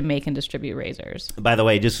costs to make and distribute razors. By the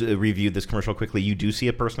way, just reviewed this commercial quickly. You do see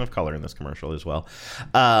a person of color in this commercial as well.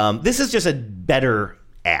 This is just a better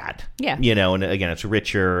ad. Yeah. And again, it's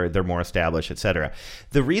richer, they're more established, etc.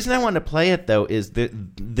 The reason I wanted to play it, though, is that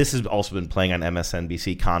this has also been playing on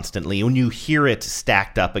MSNBC constantly. When you hear it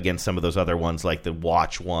stacked up against some of those other ones, like the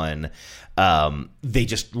Watch one, they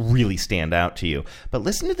just really stand out to you. But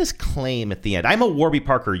listen to this claim at the end. I'm a Warby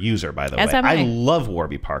Parker user, by the way. I love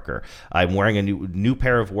Warby Parker. I'm wearing a new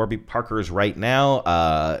pair of Warby Parkers right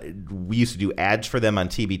now. We used to do ads for them on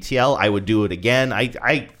TBTL. I would do it again.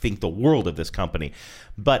 I think the world of this company.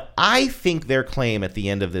 But I think their claim at the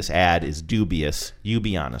end of this ad is dubious. You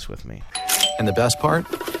be honest with me. And the best part?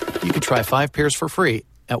 You can try 5 pairs for free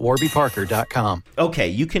at warbyparker.com. Okay,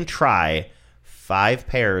 you can try 5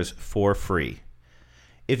 pairs for free.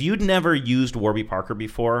 if you'd never used Warby Parker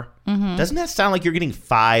before, Mhm. doesn't that sound like you're getting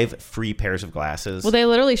 5 free pairs of glasses? Well, they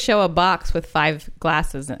literally show a box with 5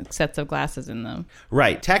 sets of glasses in them.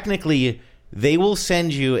 Right. Technically, they will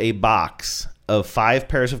send you a box of 5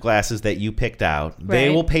 pairs of glasses that you picked out. They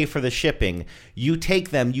Right. will pay for the shipping. You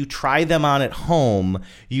take them, you try them on at home,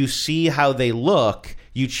 you see how they look,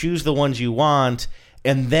 you choose the ones you want,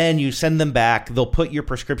 and then you send them back. They'll put your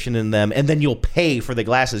prescription in them, and then you'll pay for the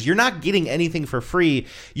glasses. You're not getting anything for free.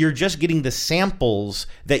 You're just getting the samples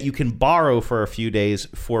that you can borrow for a few days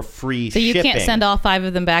for free So you shipping. can't send all 5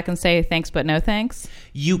 of them back and say thanks but no thanks?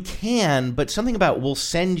 You can, but something about we'll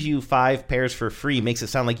send you 5 pairs for free makes it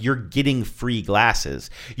sound like you're getting free glasses.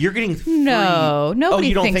 You're getting free. No, nobody Oh,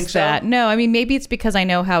 you don't thinks think so? that. No, I mean, maybe it's because I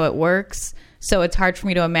know how it works, so it's hard for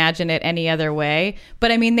me to imagine it any other way.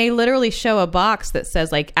 But I mean, they literally show a box that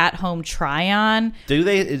says like at home try on. Do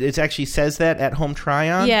they? It actually says that at home try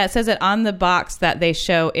on? Yeah, it says it on the box that they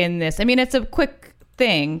show in this. I mean, it's a quick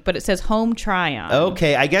thing, but it says home try on.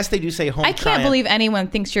 Okay, I guess they do say home I try can't on. believe anyone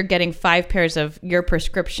thinks you're getting 5 pairs of your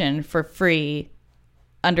prescription for free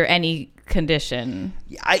under any condition.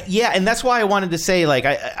 Yeah, and that's why I wanted to say, like,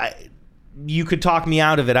 you could talk me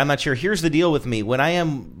out of it. I'm not sure. Here's the deal with me. When I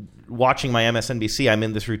am watching my MSNBC, I'm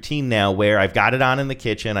in this routine now where I've got it on in the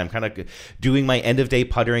kitchen. I'm kind of doing my end of day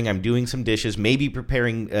puttering. I'm doing some dishes, maybe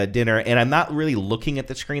preparing dinner, and I'm not really looking at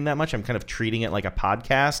the screen that much. I'm kind of treating it like a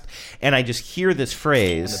podcast, and I just hear this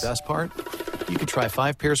phrase. And the best part? You can try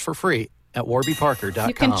 5 pairs for free at warbyparker.com.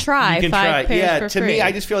 You can try You can 5 pairs yeah, for to free. me,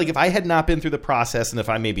 I just feel like if I had not been through the process, and if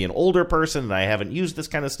I'm maybe an older person and I haven't used this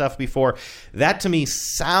kind of stuff before, that to me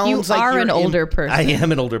sounds You like are you're an older person. I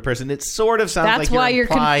am an older person. It sort of sounds That's like why you're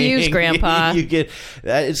implying confused, Grandpa. you get.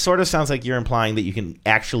 It sort of sounds like you're implying that you can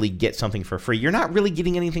actually get something for free. You're not really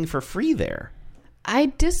getting anything for free there.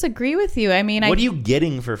 I disagree with you. I mean, What are you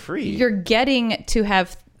getting for free? You're getting to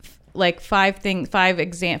have like 5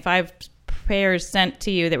 pairs sent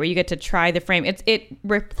to you that where you get to try the frame. It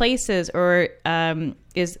replaces or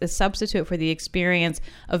is a substitute for the experience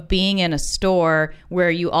of being in a store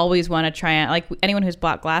where you always want to try on. Like anyone who's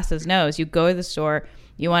bought glasses knows, you go to the store,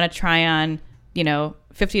 you want to try on,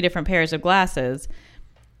 50 different pairs of glasses.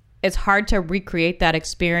 It's hard to recreate that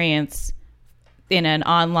experience in an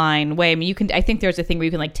online way. I mean, I think there's a thing where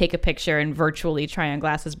you can like take a picture and virtually try on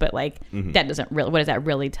glasses, but like that doesn't really, what does that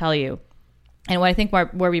really tell you? And what I think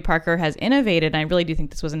Warby Parker has innovated, and I really do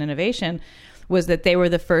think this was an innovation, was that they were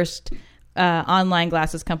the first online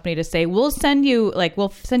glasses company to say, we'll send you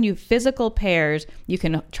physical pairs. You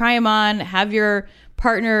can try them on, have your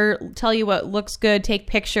partner tell you what looks good, take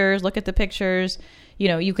pictures, look at the pictures.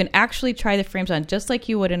 You can actually try the frames on just like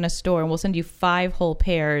you would in a store, and we'll send you 5 whole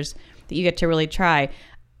pairs that you get to really try.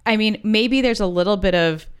 I mean, maybe there's a little bit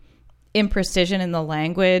of imprecision in the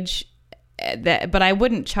language, but I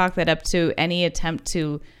wouldn't chalk that up to any attempt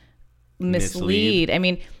to mislead. I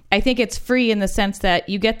mean, I think it's free in the sense that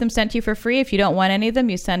you get them sent to you for free. If you don't want any of them,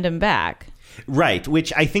 you send them back. Right,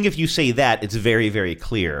 which I think if you say that, it's very, very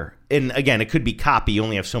clear. And again, it could be copy. You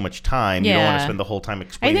only have so much time. You don't want to spend the whole time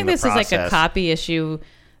explaining I think this the is process. like a copy issue,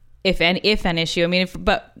 if an issue. I mean,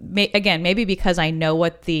 again, maybe because I know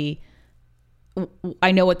what the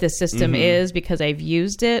system is because I've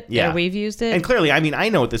used it. Yeah, or we've used it, and clearly, I mean, I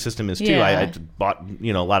know what the system is too. Yeah. I bought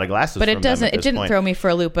a lot of glasses, but from it doesn't. them at It this didn't point. throw me for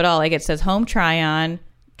a loop at all. Like it says home try on,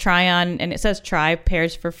 and it says try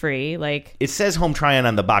pairs for free. Like it says home try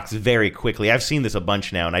on the box very quickly. I've seen this a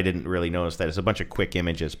bunch now, and I didn't really notice that. It's a bunch of quick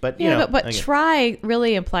images, but but again. try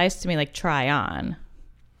really implies to me like try on.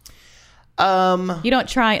 You don't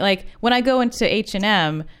try, like when I go into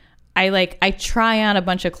H&M, I try on a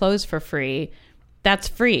bunch of clothes for free. That's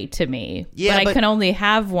free to me. Yeah, but I can only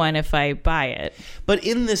have one if I buy it. But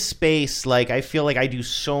in this space, like I feel like I do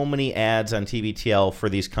so many ads on TBTL for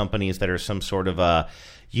these companies that are some sort of a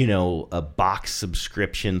box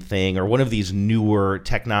subscription thing or one of these newer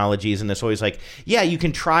technologies, and it's always like, yeah, you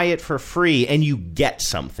can try it for free and you get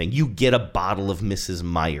something. You get a bottle of Mrs.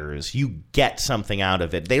 Myers. You get something out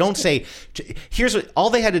of it. They don't say, here's what all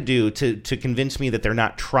they had to do to convince me that they're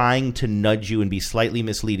not trying to nudge you and be slightly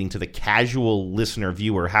misleading to the casual listener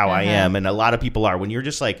viewer how I am, and a lot of people are, when you're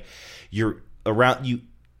just like, you're around you.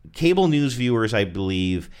 Cable news viewers, I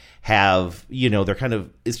believe, have, they're kind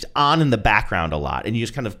of, it's on in the background a lot. And you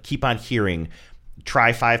just kind of keep on hearing,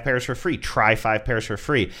 try 5 pairs for free, try 5 pairs for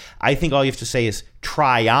free. I think all you have to say is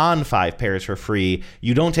try on 5 pairs for free.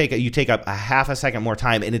 You take up a half a second more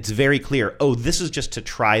time, and it's very clear, oh, this is just to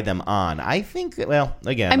try them on. I think, well,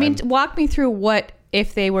 again. I mean, walk me through what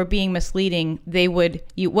if they were being misleading, they would.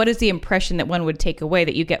 What is the impression that one would take away?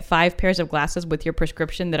 That you get 5 pairs of glasses with your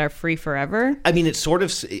prescription that are free forever? I mean, it's sort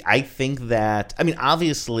of. I think that. I mean,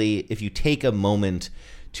 obviously, if you take a moment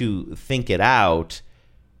to think it out,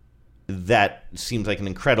 that seems like an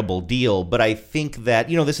incredible deal. But I think that,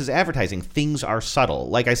 this is advertising. Things are subtle.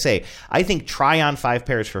 Like I say, I think try on 5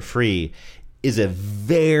 pairs for free is a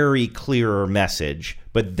very clearer message,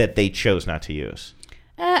 but that they chose not to use.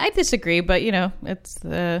 I disagree, but it's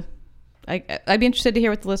I'd be interested to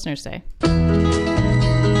hear what the listeners say.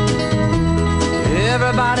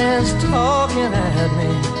 Everybody's talking at me.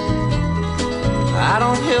 I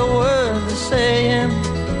don't hear words they're saying,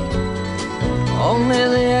 only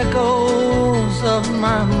the echoes of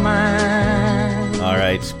my mind. All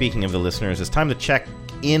right, speaking of the listeners, it's time to check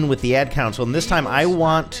in with the Ad Council, and this time I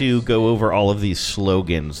want to go over all of these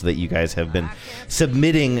slogans that you guys have been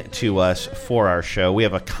submitting to us for our show. We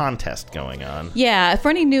have a contest going on. Yeah, for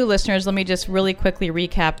any new listeners, let me just really quickly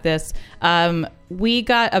recap this. We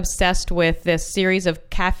got obsessed with this series of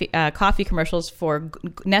coffee commercials for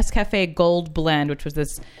Nescafe Gold Blend, which was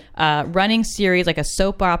this running series, like a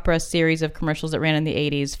soap opera series of commercials that ran in the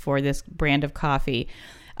 80s for this brand of coffee.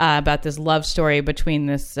 About this love story between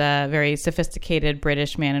this very sophisticated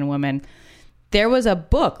British man and woman. There was a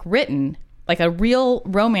book written, like a real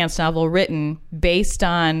romance novel written based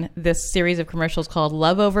on this series of commercials called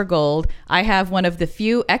Love Over Gold. I have one of the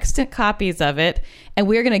few extant copies of it, and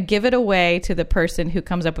we're going to give it away to the person who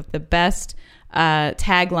comes up with the best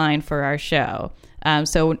tagline for our show.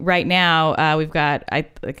 So right now we've got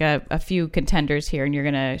a few contenders here, and you're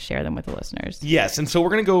going to share them with the listeners. Yes, and so we're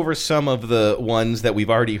going to go over some of the ones that we've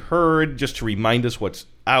already heard just to remind us what's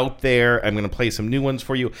out there. I'm going to play some new ones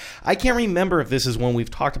for you. I can't remember if this is one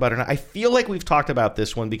we've talked about or not. I feel like we've talked about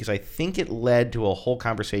this one because I think it led to a whole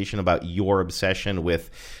conversation about your obsession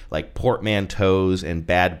with like portmanteaus and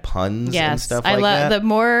bad puns and stuff like that. The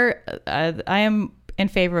more I am in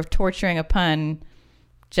favor of torturing a pun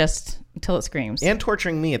just until it screams. And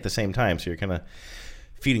torturing me at the same time, so you're kind of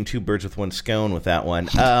feeding 2 birds with one scone with that one.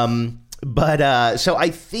 So I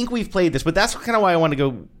think we've played this, but that's kind of why I want to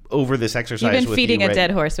go over this exercise. You've been feeding a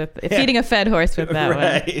dead horse feeding a fed horse with that one.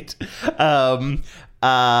 Right.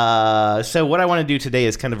 So what I want to do today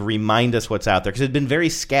is kind of remind us what's out there, because it's been very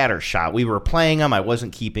scattershot. We were playing them. I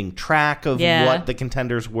wasn't keeping track of what the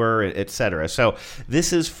contenders were, etc. So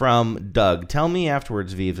this is from Doug. Tell me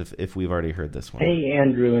afterwards, Vive, if we've already heard this one. Hey,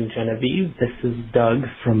 Andrew and Genevieve. This is Doug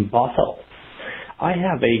from Bothell. I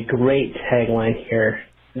have a great tagline here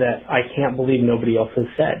that I can't believe nobody else has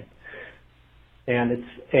said. And it's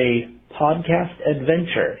a podcast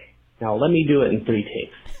adventure. Now, let me do it in 3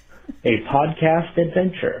 takes. A podcast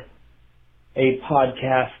adventure, a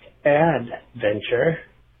podcast adventure,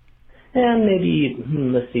 and maybe,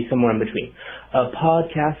 let's see, somewhere in between. A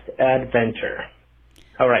podcast adventure.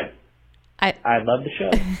 All right. I love the show.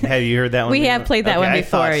 Have you heard that one? We have played that one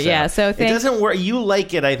before, yeah. So it doesn't work. You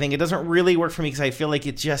like it, I think. It doesn't really work for me because I feel like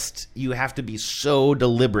you have to be so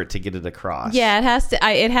deliberate to get it across. Yeah,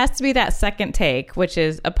 it has to be that second take, which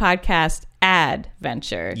is a podcast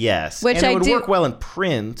adventure. Yes, which and it would work well in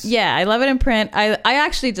print. Yeah, I love it in print. I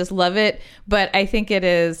actually just love it, but I think it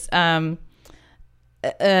is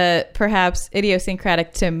perhaps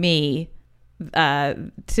idiosyncratic to me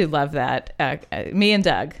to love that. Me and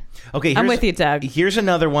Doug. Okay, I'm with you, Doug. Here's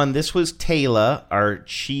another one. This was Taylor, our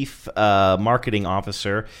chief marketing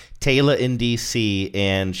officer, Taylor in DC,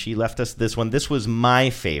 and she left us this one. This was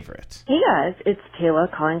my favorite. Hey guys, it's Taylor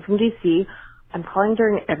calling from DC. I'm calling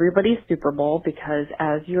during everybody's Super Bowl because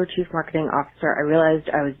as your chief marketing officer, I realized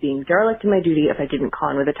I was being derelict in my duty if I didn't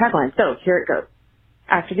call in with a tagline. So here it goes.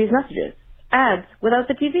 After these messages, ads without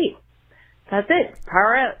the TV. That's it.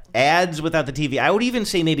 Power out. Ads without the TV. I would even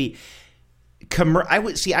say maybe I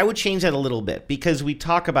would change that a little bit because we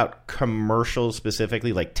talk about commercials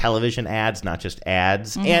specifically, like television ads, not just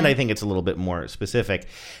ads. Mm-hmm. And I think it's a little bit more specific.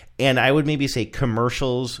 And I would maybe say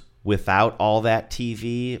commercials without all that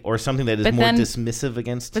TV, or something that is dismissive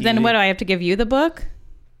against TV. But then what, do I have to give you the book?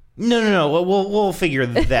 No. We'll figure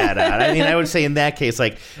that out. I mean, I would say in that case,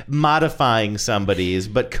 like modifying somebody's,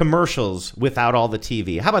 but commercials without all the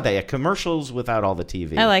TV. How about that? Yeah, commercials without all the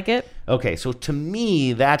TV. I like it. Okay, so to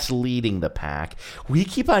me, that's leading the pack. We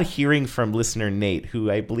keep on hearing from listener Nate,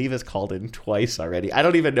 who I believe has called in twice already. I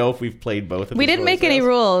don't even know if we've played both of them. We didn't make any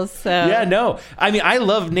rules, so. Yeah, no. I mean, I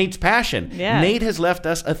love Nate's passion. Yeah. Nate has left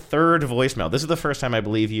us a 3rd voicemail. This is the first time I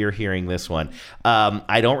believe you're hearing this one.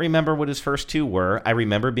 I don't remember what his first 2 were. I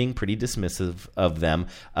remember being pretty dismissive of them,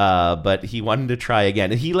 but he wanted to try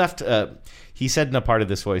again. And he left, he said in a part of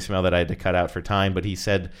this voicemail that I had to cut out for time, but he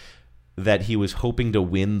said that he was hoping to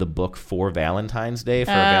win the book for Valentine's Day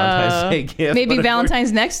for a Valentine's Day gift. Maybe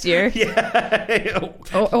Valentine's next year. Yeah.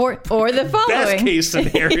 or the following. Best case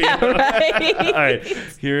scenario. Yeah, right. All right.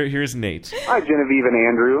 Here's Nate. Hi, Genevieve and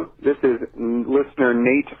Andrew. This is listener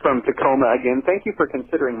Nate from Tacoma again. Thank you for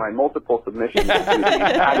considering my multiple submissions to the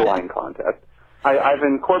tagline contest. I've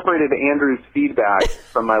incorporated Andrew's feedback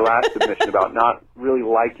from my last submission about not really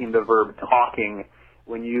liking the verb talking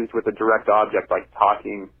when used with a direct object like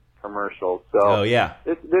talking commercials. So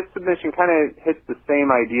this submission kind of hits the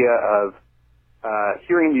same idea of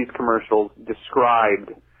hearing these commercials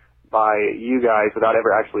described by you guys without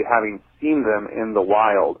ever actually having seen them in the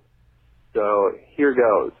wild. So here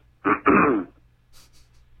goes.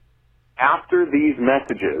 After these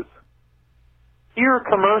messages, hear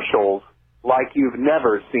commercials like you've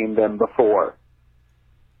never seen them before.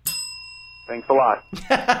 Thanks a lot.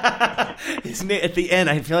 At the end,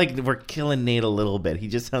 I feel like we're killing Nate a little bit. He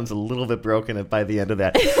just sounds a little bit broken by the end of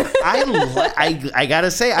that. I gotta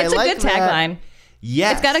say, I like it's a good tagline.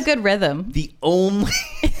 Yes, it's got a good rhythm. The only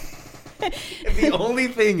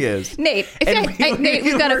thing is, Nate, Nate,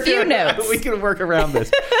 we've got a few notes. We can work around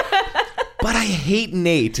this. But I hate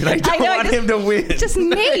Nate, and I don't want him to win. It's just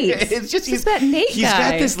Nate. It's just he's that Nate guy. He's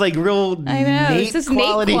got this like real Nate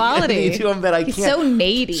quality to him that I can't. He's so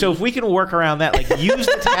Nate-y. So if we can work around that, like use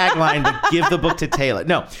the tagline to give the book to Taylor.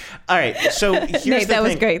 No, all right. So here's Nate, the that thing.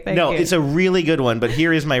 was great. Thank you. It's a really good one. But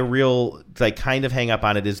here is my real like kind of hang up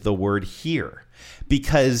on it is the word here.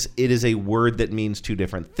 Because it is a word that means two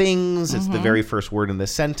different things. It's the very first word in the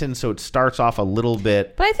sentence, so it starts off a little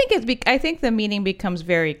bit. But I think the meaning becomes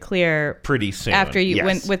very clear pretty soon after you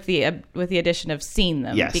with the addition of seen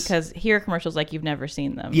them. Yes. Because here commercials like you've never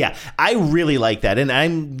seen them. Yeah, I really like that, and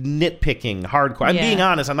I'm nitpicking hardcore. I'm being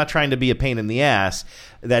honest. I'm not trying to be a pain in the ass.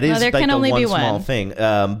 That is like the one small thing.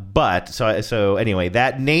 But so anyway,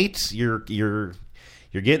 that Nate, you're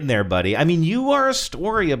getting there, buddy. I mean, you are a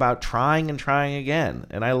story about trying and trying again.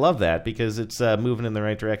 And I love that because it's moving in the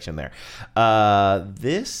right direction there.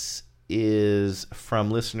 This is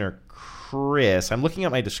from listener Chris. I'm looking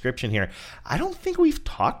at my description here. I don't think we've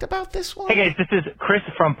talked about this one. Hey, guys. This is Chris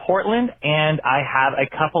from Portland, and I have a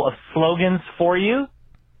couple of slogans for you.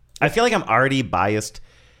 I feel like I'm already biased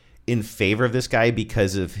in favor of this guy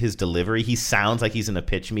because of his delivery. He sounds like he's in a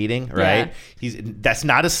pitch meeting, right? Yeah. That's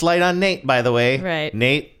not a slight on Nate, by the way. Right.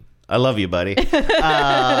 Nate, I love you, buddy.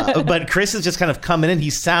 But Chris is just kind of coming in.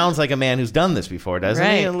 He sounds like a man who's done this before, doesn't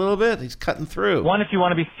he? A little bit. He's cutting through. One, if you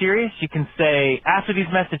want to be serious, you can say, after these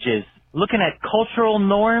messages, looking at cultural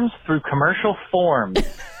norms through commercial forms. All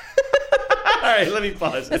right, let me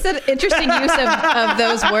pause. That's an interesting use of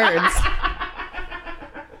those words.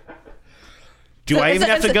 Do I even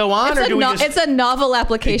have to go on, or do we just... It's a novel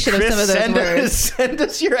application of some of those words. Send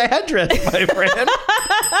us your address, my friend.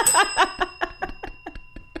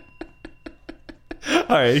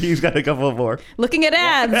 All right, he's got a couple more. Looking at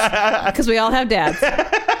ads, because we all have dads. All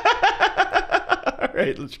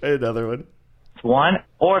right, let's try another one. One,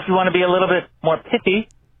 or if you want to be a little bit more pithy,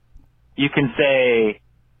 you can say,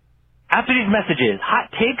 after these messages,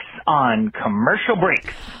 hot takes on commercial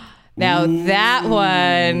breaks. Now that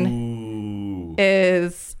one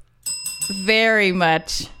is very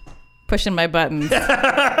much pushing my buttons.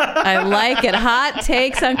 I like it. Hot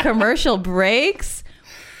takes on commercial breaks.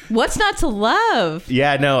 What's not to love?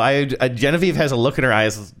 Yeah, no, Genevieve has a look in her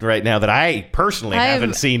eyes right now that I personally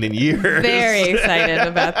haven't seen in years. Very excited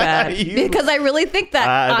about that because I really think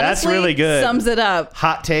that honestly that's really good. Sums it up.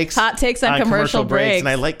 Hot takes on commercial breaks. And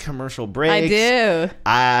I like commercial breaks. I do.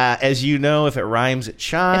 As you know, if it rhymes, it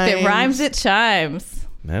chimes. If it rhymes, it chimes.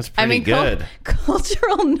 That's pretty good.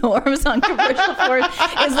 Cultural norms on commercial forms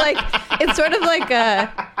is like, it's sort of like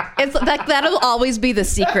that'll always be the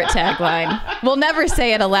secret tagline. We'll never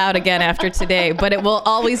say it aloud again after today, but it will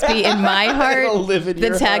always be in my heart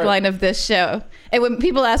the tagline of this show. And when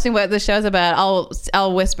people ask me what the show's about,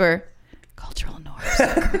 I'll whisper, cultural norms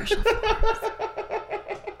on commercial forms.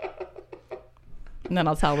 And then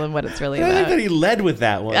I'll tell them what it's really about. I like that he led with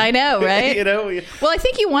that one. I know, right? Well, I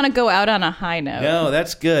think you want to go out on a high note. No,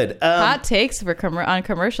 that's good. Hot takes on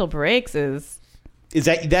commercial breaks is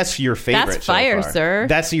that's your favorite? That's fire, so far. Sir.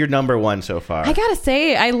 That's your number one so far. I gotta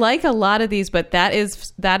say, I like a lot of these, but that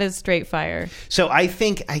is straight fire. So I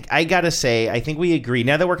think I gotta say, I think we agree.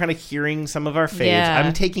 Now that we're kind of hearing some of our faves,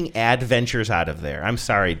 I'm taking adventures out of there. I'm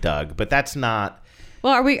sorry, Doug, but that's not.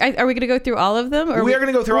 Well, are we going to go through all of them? We are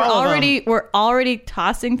going to go through all of them. We're already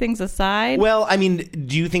tossing things aside. Well, I mean,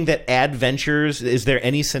 do you think that adventures, is there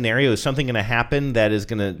any scenario, is something going to happen that is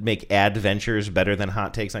going to make adventures better than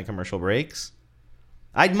hot takes on commercial breaks?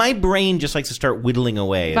 My brain just likes to start whittling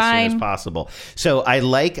away as soon as possible. So I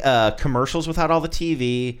like commercials without all the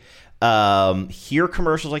TV. Hear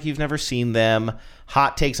commercials like you've never seen them.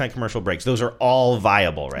 Hot takes on commercial breaks. Those are all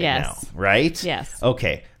viable right now, right? Yes.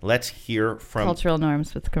 Okay, let's hear from... Cultural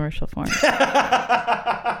norms with commercial forms.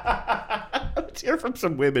 Let's hear from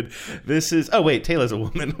some women. This is... Oh, wait, Taylor's a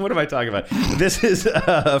woman. What am I talking about? This is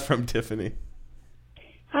from Tiffany.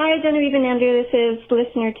 Hi, Genevieve and Andrew. This is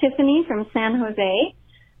listener Tiffany from San Jose.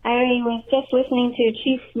 I was just listening to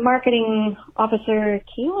Chief Marketing Officer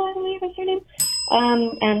Keela, I believe is her name,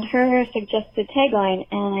 and her suggested tagline,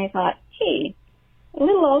 and I thought, hey, a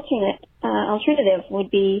little alternative would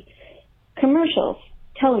be commercials,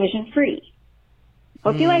 television free.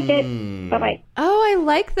 Hope you like it. Bye-bye. Oh, I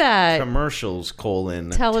like that. Commercials,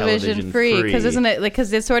 television free. Because isn't it, like,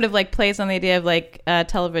 because it sort of like plays on the idea of like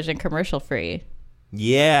television commercial free.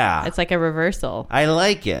 Yeah. It's like a reversal. I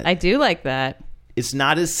like it. I do like that. It's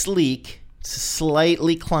not as sleek. It's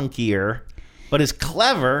slightly clunkier, but it's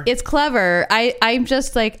clever. It's clever. I'm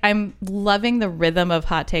just like, I'm loving the rhythm of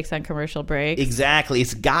hot takes on commercial breaks. Exactly.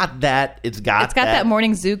 It's got that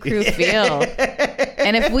morning zoo crew feel.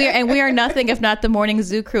 And we are nothing if not the morning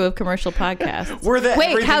zoo crew of commercial podcasts.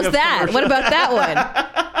 Wait, how's that? What about that one?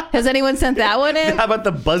 Has anyone sent that one in? How about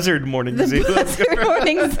the Buzzard Morning Zoo? Buzzard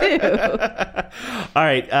Morning Zoo. All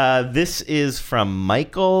right. This is from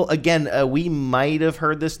Michael. Again, we might have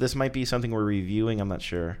heard this. This might be something we're reviewing. I'm not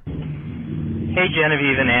sure. Hey,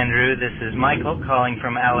 Genevieve and Andrew. This is Michael calling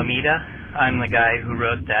from Alameda. I'm the guy who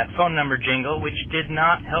wrote that phone number jingle, which did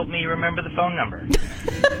not help me remember the phone number.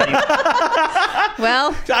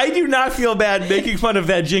 Well, I do not feel bad making fun of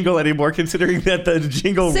that jingle anymore, considering that the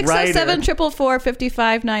jingle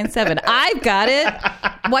 607-444-5597. I've got it.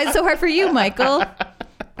 Why is it so hard for you, Michael?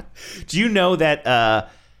 Do you know that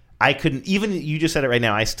I couldn't, even you just said it right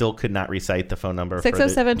now, I still could not recite the phone number.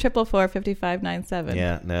 607-444-5597.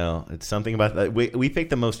 Yeah, no, it's something about that. We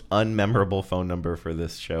picked the most unmemorable phone number for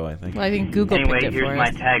this show, I think. Well, I think Google picked it for us. Anyway, here's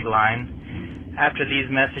my tagline. After these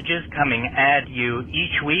messages, coming at you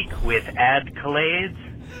each week with adcolades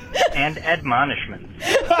and admonishments.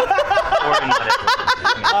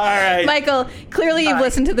 All right. Michael, clearly you've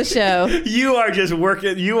listened to the show. You are just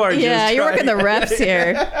working. You're working the reps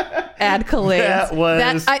here. Adcolades. That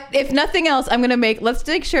was... if nothing else, let's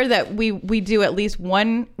make sure that we do at least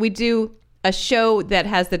one, we do a show that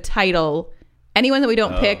has the title. Anyone that we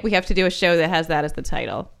don't pick, we have to do a show that has that as the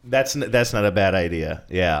title. That's not a bad idea.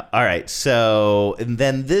 Yeah. All right. So, and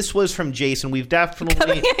then this was from Jason. We've definitely...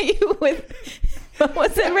 Coming at you with... What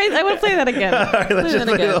was it? Right? I want to play that again. All right, let's just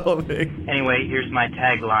play the whole thing. Anyway, here's my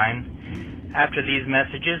tagline. After these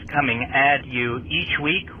messages, coming at you each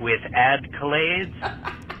week with adcolades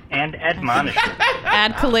and admonishments.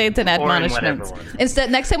 Adcolades and admonishments.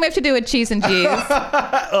 Instead, next time we have to do a Cheese and G's.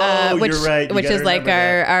 You're right. Which is like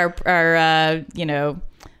our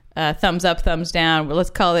thumbs up, thumbs down.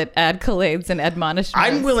 Let's call it adcolades and admonishments.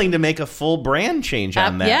 I'm willing to make a full brand change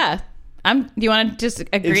on that. Yeah. Do you want to just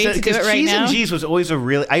agree to do it right Cheese now? and G's was always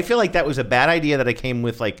I feel like that was a bad idea that I came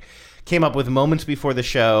up with moments before the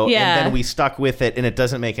show, and then we stuck with it, and it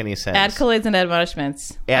doesn't make any sense. Adcolades and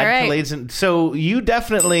admonishments. Adcolades, and so you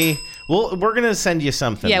definitely. We're going to send you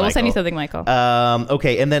something. Yeah, Michael. We'll send you something, Michael.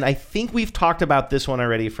 Okay, and then I think we've talked about this one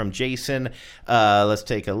already from Jason. Let's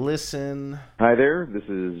take a listen. Hi there, this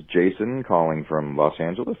is Jason calling from Los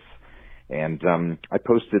Angeles. And I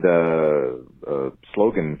posted a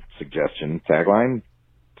slogan suggestion, tagline,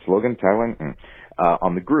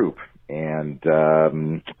 on the group. And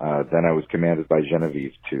then I was commanded by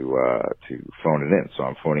Genevieve to phone it in. So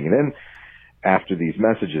I'm phoning it in. After these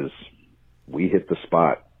messages, we hit the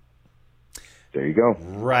spot. There you go.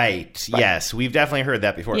 Right. Bye. Yes, we've definitely heard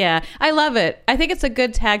that before. Yeah, I love it. I think it's a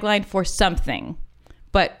good tagline for something.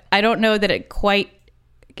 But I don't know that it quite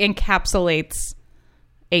encapsulates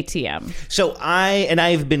ATM. So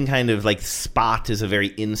I've been kind of like, spot is a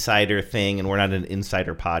very insider thing, and we're not an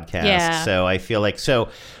insider podcast. Yeah. So I feel like,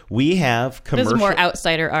 we have This is more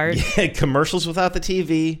outsider art. Yeah, commercials without the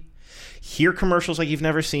TV. Hear commercials like you've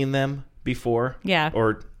never seen them before. Yeah.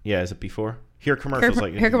 Or, is it before? Hear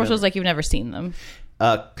commercials like you've never seen them.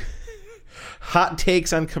 Hot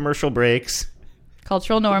takes on commercial breaks.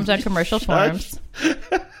 Cultural norms on commercial forms.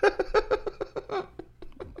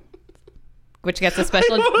 Which gets a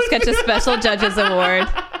special judges award.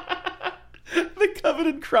 The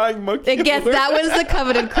coveted crying monkey award. That was the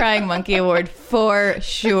coveted crying monkey award for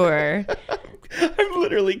sure. I'm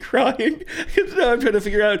literally crying because now I'm trying to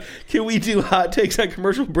figure out, can we do hot takes on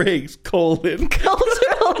commercial breaks? Cultural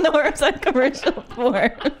norms on commercial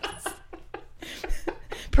forms.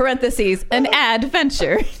 Parentheses, an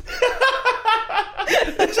adventure.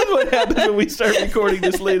 This is what happens when we start recording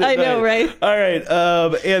this late at night. I know, right? All right.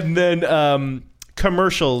 And then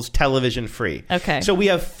commercials, television free. Okay. So we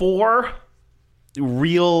have 4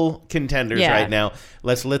 real contenders right now.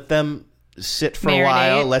 Let's let them sit for a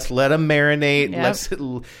while. Let's let them marinate. Yep. Let's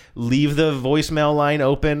leave the voicemail line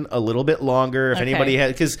open a little bit longer. If anybody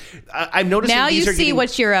has, because I'm noticing now these you are see getting,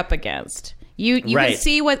 what you're up against. You can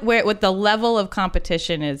see what the level of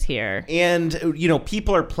competition is here. And,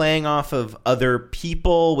 people are playing off of other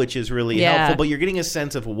people, which is really helpful, but you're getting a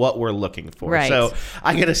sense of what we're looking for. Right. So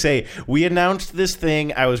I got to say, we announced this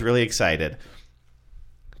thing. I was really excited.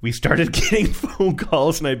 We started getting phone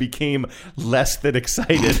calls, and I became less than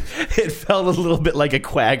excited. It felt a little bit like a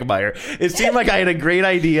quagmire. It seemed like I had a great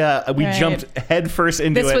idea. We jumped headfirst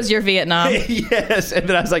into it. This was your Vietnam. Yes. And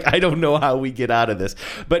then I was like, I don't know how we get out of this.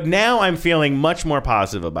 But now I'm feeling much more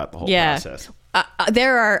positive about the whole process.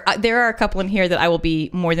 There are a couple in here that I will be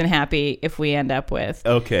more than happy if we end up with.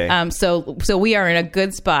 Okay. So we are in a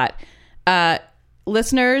good spot.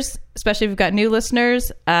 Listeners, especially if we've got new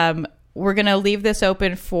listeners, we're going to leave this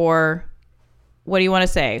open for, what do you want to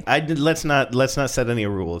say? Let's not set any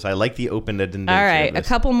rules. I like the open-ended. All right, a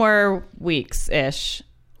couple more weeks-ish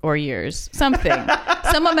or years, something,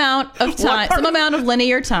 some amount of time, some amount of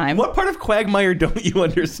linear time. What part of quagmire don't you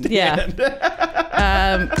understand? Yeah.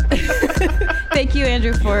 Thank you,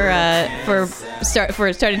 Andrew, for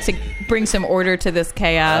starting to bring some order to this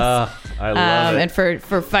chaos. I love it. And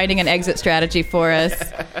for finding an exit strategy for us.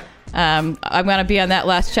 I'm going to be on that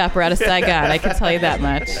last chopper out of Saigon. I can tell you that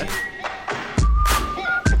much.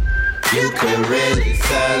 You can really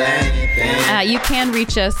sell anything. You can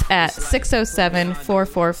reach us at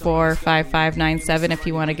 607-444-5597 if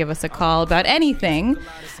you want to give us a call about anything.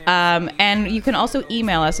 And you can also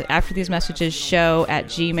email us at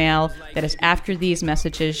afterthesemessages@gmail.com. That is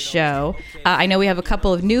afterthesemessages.show. I know we have a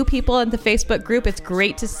couple of new people in the Facebook group. It's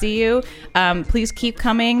great to see you. Please keep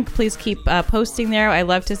coming. Please keep posting there. I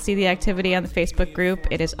love to see the activity on the Facebook group.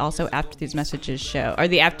 It is also After These Messages Show, or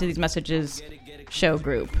the After These Messages Show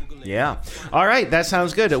group. Yeah. All right. That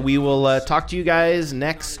sounds good. We will talk to you guys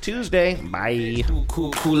next Tuesday. Bye.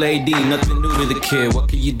 Cool AD, nothing new to the kid. What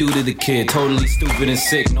can you do to the kid? Totally stupid and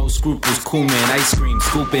sick. No scruples. Cool man. Ice cream.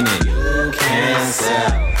 Scooping it. You can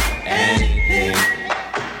sell anything.